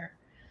anywhere.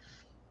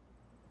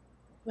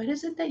 What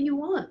is it that you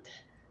want?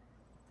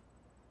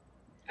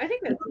 I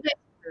think that's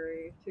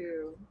necessary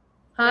too.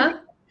 Huh?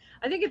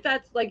 I think if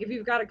that's like, if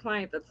you've got a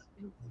client that's,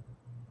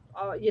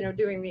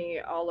 doing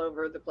the all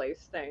over the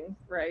place thing,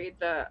 right?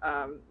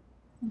 I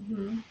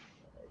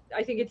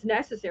think it's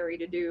necessary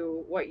to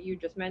do what you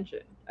just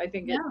mentioned. I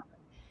think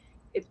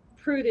it's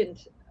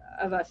prudent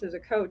of us as a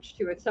coach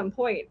to, at some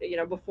point,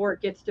 before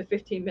it gets to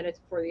 15 minutes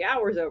before the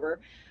hour's over,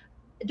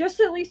 just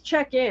at least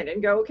check in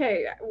and go,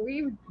 okay,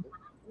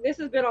 this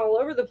has been all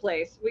over the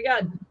place. We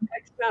got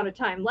X amount of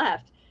time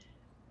left.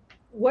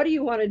 What do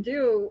you want to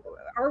do?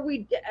 What are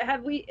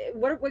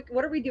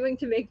we doing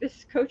to make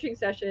this coaching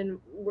session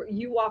where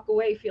you walk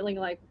away feeling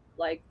like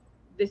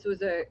this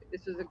was a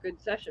good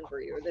session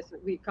for you, or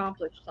we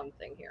accomplished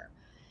something here?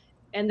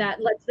 And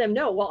that lets them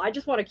know, well, I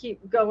just want to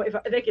keep going.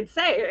 If they can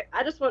say,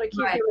 I just want to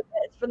keep doing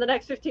this for the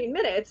next 15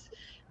 minutes.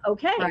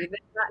 Okay,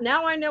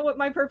 now I know what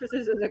my purpose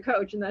is as a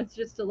coach, and that's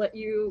just to let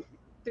you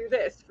do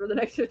this for the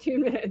next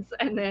 15 minutes,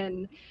 and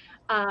then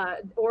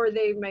or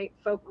they might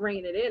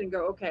rein it in and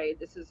go, okay,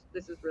 this is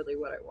really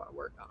what I want to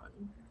work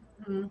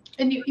on.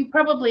 And you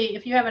probably,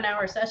 if you have an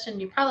hour session,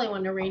 you probably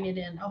want to rein it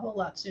in a whole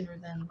lot sooner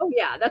than. Oh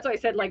yeah, that's why I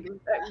said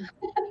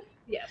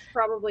yes,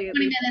 probably at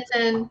 20 least minutes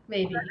in,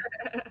 maybe.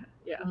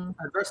 Yeah.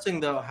 Addressing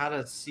though how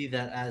to see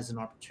that as an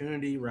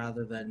opportunity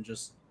rather than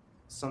just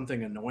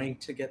something annoying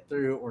to get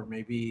through, or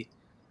maybe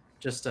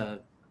just an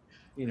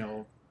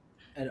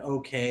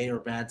okay or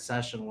bad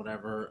session,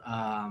 whatever.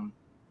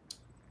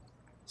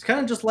 It's kind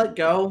of just let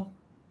go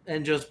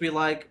and just be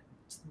like,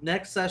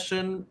 next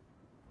session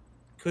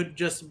could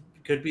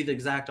be the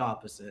exact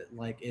opposite.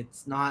 Like,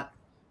 it's not,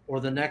 or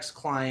the next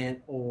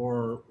client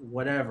or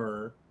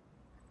whatever.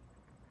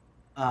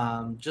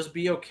 Just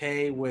be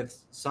okay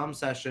with some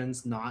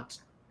sessions not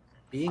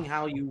being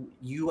how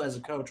you as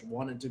a coach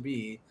want it to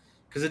be,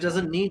 because it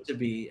doesn't need to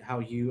be how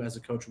you as a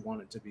coach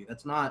want it to be.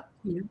 That's not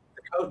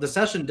the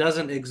session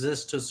doesn't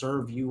exist to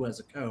serve you as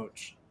a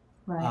coach.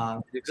 Right.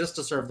 It exists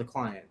to serve the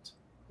client.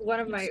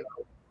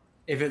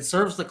 If it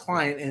serves the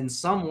client in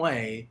some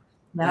way,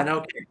 then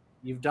okay,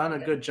 you've done a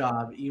good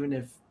job, even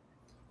if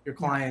your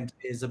client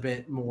is a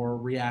bit more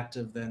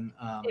reactive than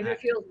if it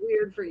feels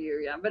weird for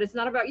you, but it's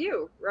not about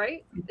you,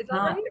 right? It's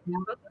not about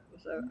you.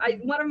 So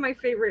one of my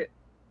favorite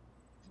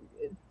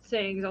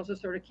sayings also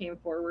sort of came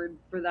forward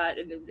for that,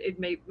 and it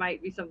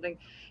might be something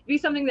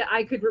that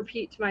I could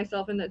repeat to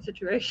myself in that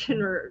situation,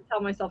 or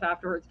tell myself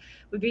afterwards,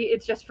 would be,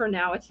 it's just for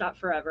now, it's not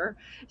forever.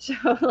 So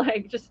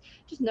like, just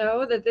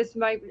know that this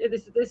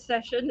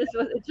session,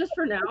 it's just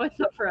for now, it's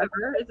not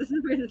forever. This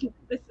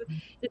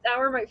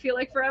hour might feel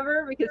like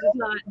forever because it's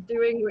not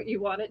doing what you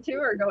want it to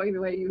or going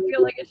the way you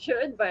feel like it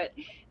should, but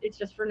it's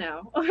just for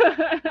now.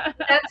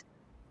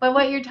 But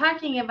what you're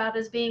talking about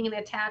is being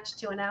attached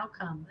to an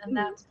outcome. And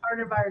that's part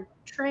of our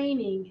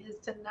training, is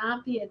to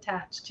not be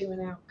attached to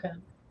an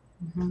outcome.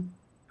 Mm-hmm.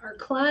 Our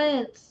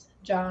client's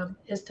job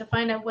is to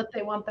find out what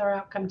they want their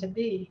outcome to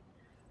be,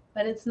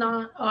 but it's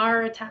not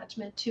our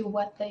attachment to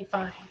what they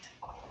find.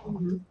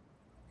 Mm-hmm.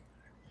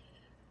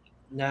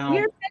 Now, we're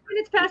 10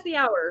 minutes past the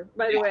hour,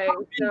 by the way.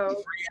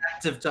 So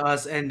reactive to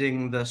us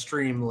ending the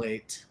stream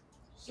late.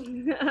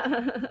 End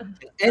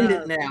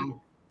it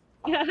now.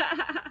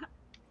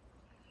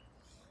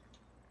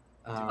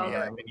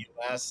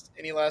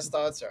 Any last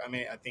thoughts? Or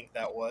I think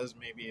that was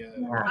maybe a.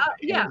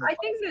 I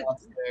think that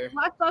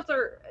last thoughts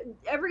are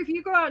if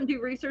you go out and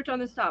do research on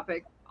this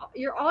topic,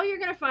 all you're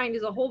going to find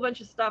is a whole bunch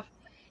of stuff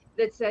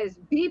that says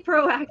be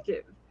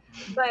proactive,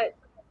 but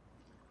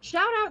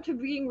shout out to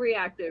being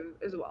reactive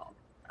as well.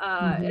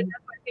 And that's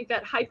why I think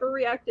that hyper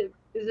reactive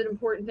is an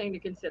important thing to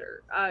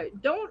consider.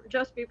 Don't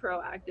just be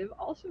proactive,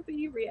 also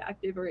be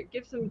reactive, or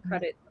give some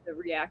credit to the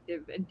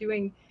reactive and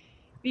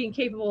being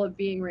capable of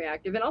being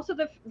reactive, and also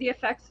the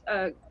effects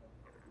of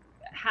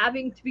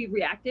having to be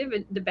reactive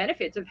and the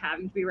benefits of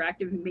having to be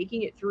reactive and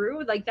making it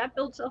through. Like, that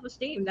builds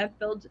self-esteem,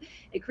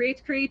 it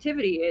creates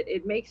creativity,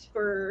 it makes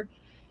for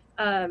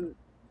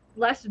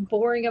less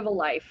boring of a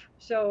life.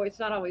 So it's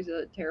not always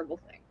a terrible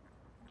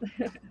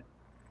thing.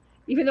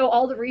 Even though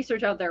all the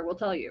research out there will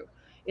tell you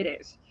it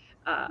is.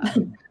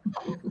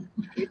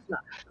 It's not.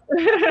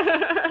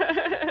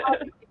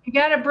 You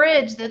got a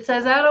bridge that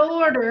says out of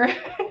order.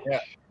 Yeah.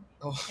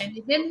 Oh. And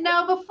you didn't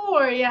know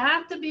before, you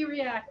have to be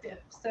reactive.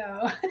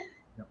 So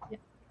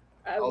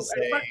I'll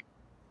say,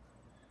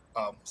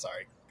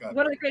 sorry. Go ahead.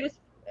 One of the greatest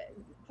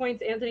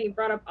points Anthony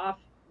brought up off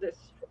this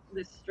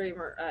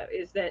streamer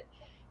is that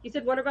he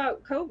said, what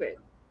about COVID?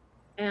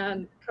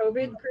 And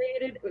COVID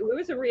created, it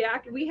was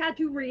we had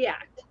to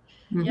react.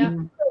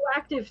 Mm-hmm.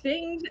 Proactive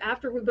things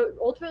after, but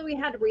ultimately we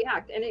had to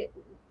react, and it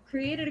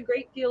created a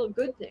great deal of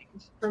good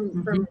things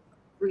from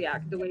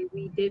react the way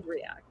we did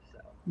react. So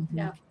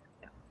yeah.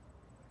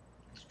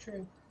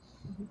 True.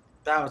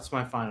 That was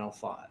my final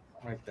thought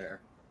right there.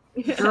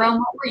 Jerome,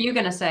 what were you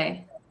going to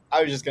say?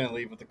 I was just going to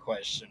leave with the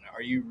question,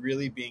 are you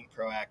really being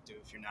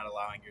proactive if you're not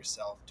allowing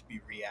yourself to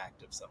be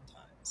reactive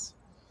sometimes?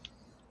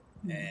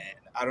 And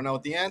I don't know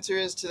what the answer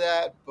is to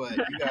that, but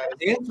you guys...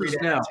 The answer is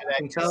no. I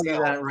can tell you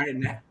that right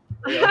now.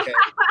 Okay. Great.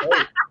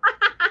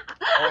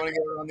 I want to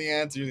get on the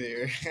answer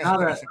there.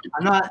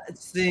 I'm not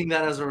seeing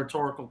that as a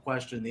rhetorical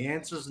question. The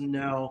answer is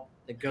no.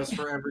 It goes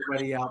for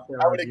everybody out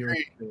there. I would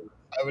agree.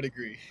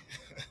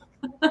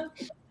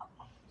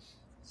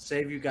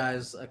 Save you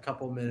guys a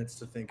couple minutes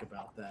to think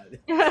about that.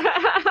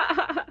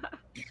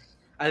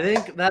 I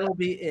think that'll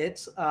be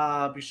it.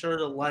 Be sure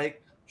to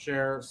like,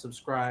 share,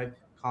 subscribe,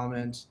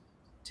 comment,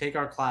 take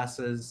our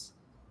classes.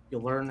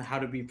 You'll learn how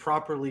to be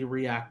properly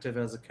reactive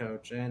as a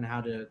coach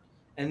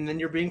and then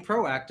you're being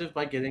proactive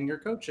by getting your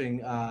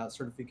coaching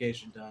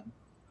certification done.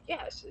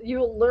 Yes,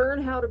 you'll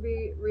learn how to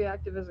be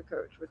reactive as a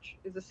coach, which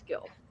is a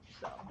skill.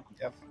 So.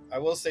 Yep. I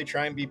will say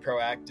try and be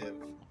proactive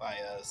by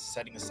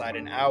setting aside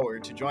an hour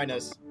to join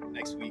us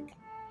next week,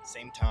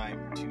 same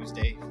time,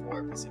 Tuesday,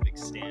 4 Pacific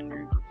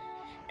Standard.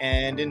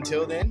 And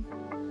until then,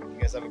 you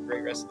guys have a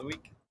great rest of the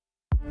week.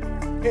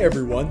 Hey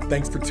everyone,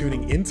 thanks for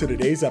tuning in to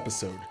today's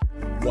episode.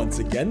 Once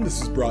again,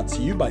 this is brought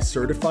to you by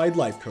Certified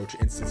Life Coach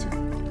Institute.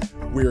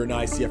 We're an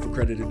ICF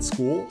accredited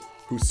school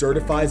who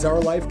certifies our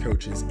life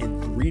coaches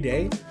in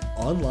 3-day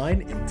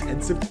online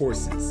intensive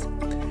courses.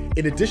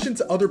 In addition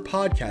to other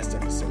podcast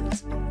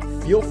episodes,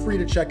 feel free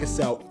to check us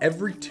out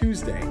every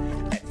Tuesday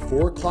at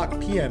 4:00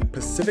 p.m.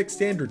 Pacific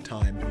Standard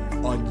Time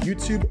on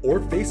YouTube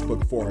or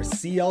Facebook for our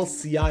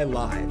CLCI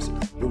Lives,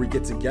 where we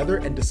get together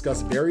and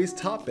discuss various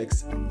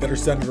topics that are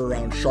centered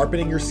around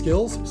sharpening your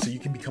skills so you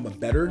can become a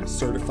better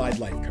certified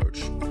life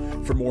coach.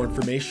 For more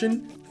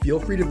information, feel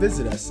free to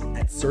visit us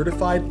at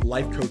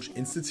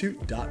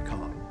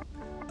CertifiedLifeCoachInstitute.com.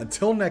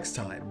 Until next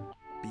time,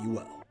 be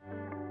well.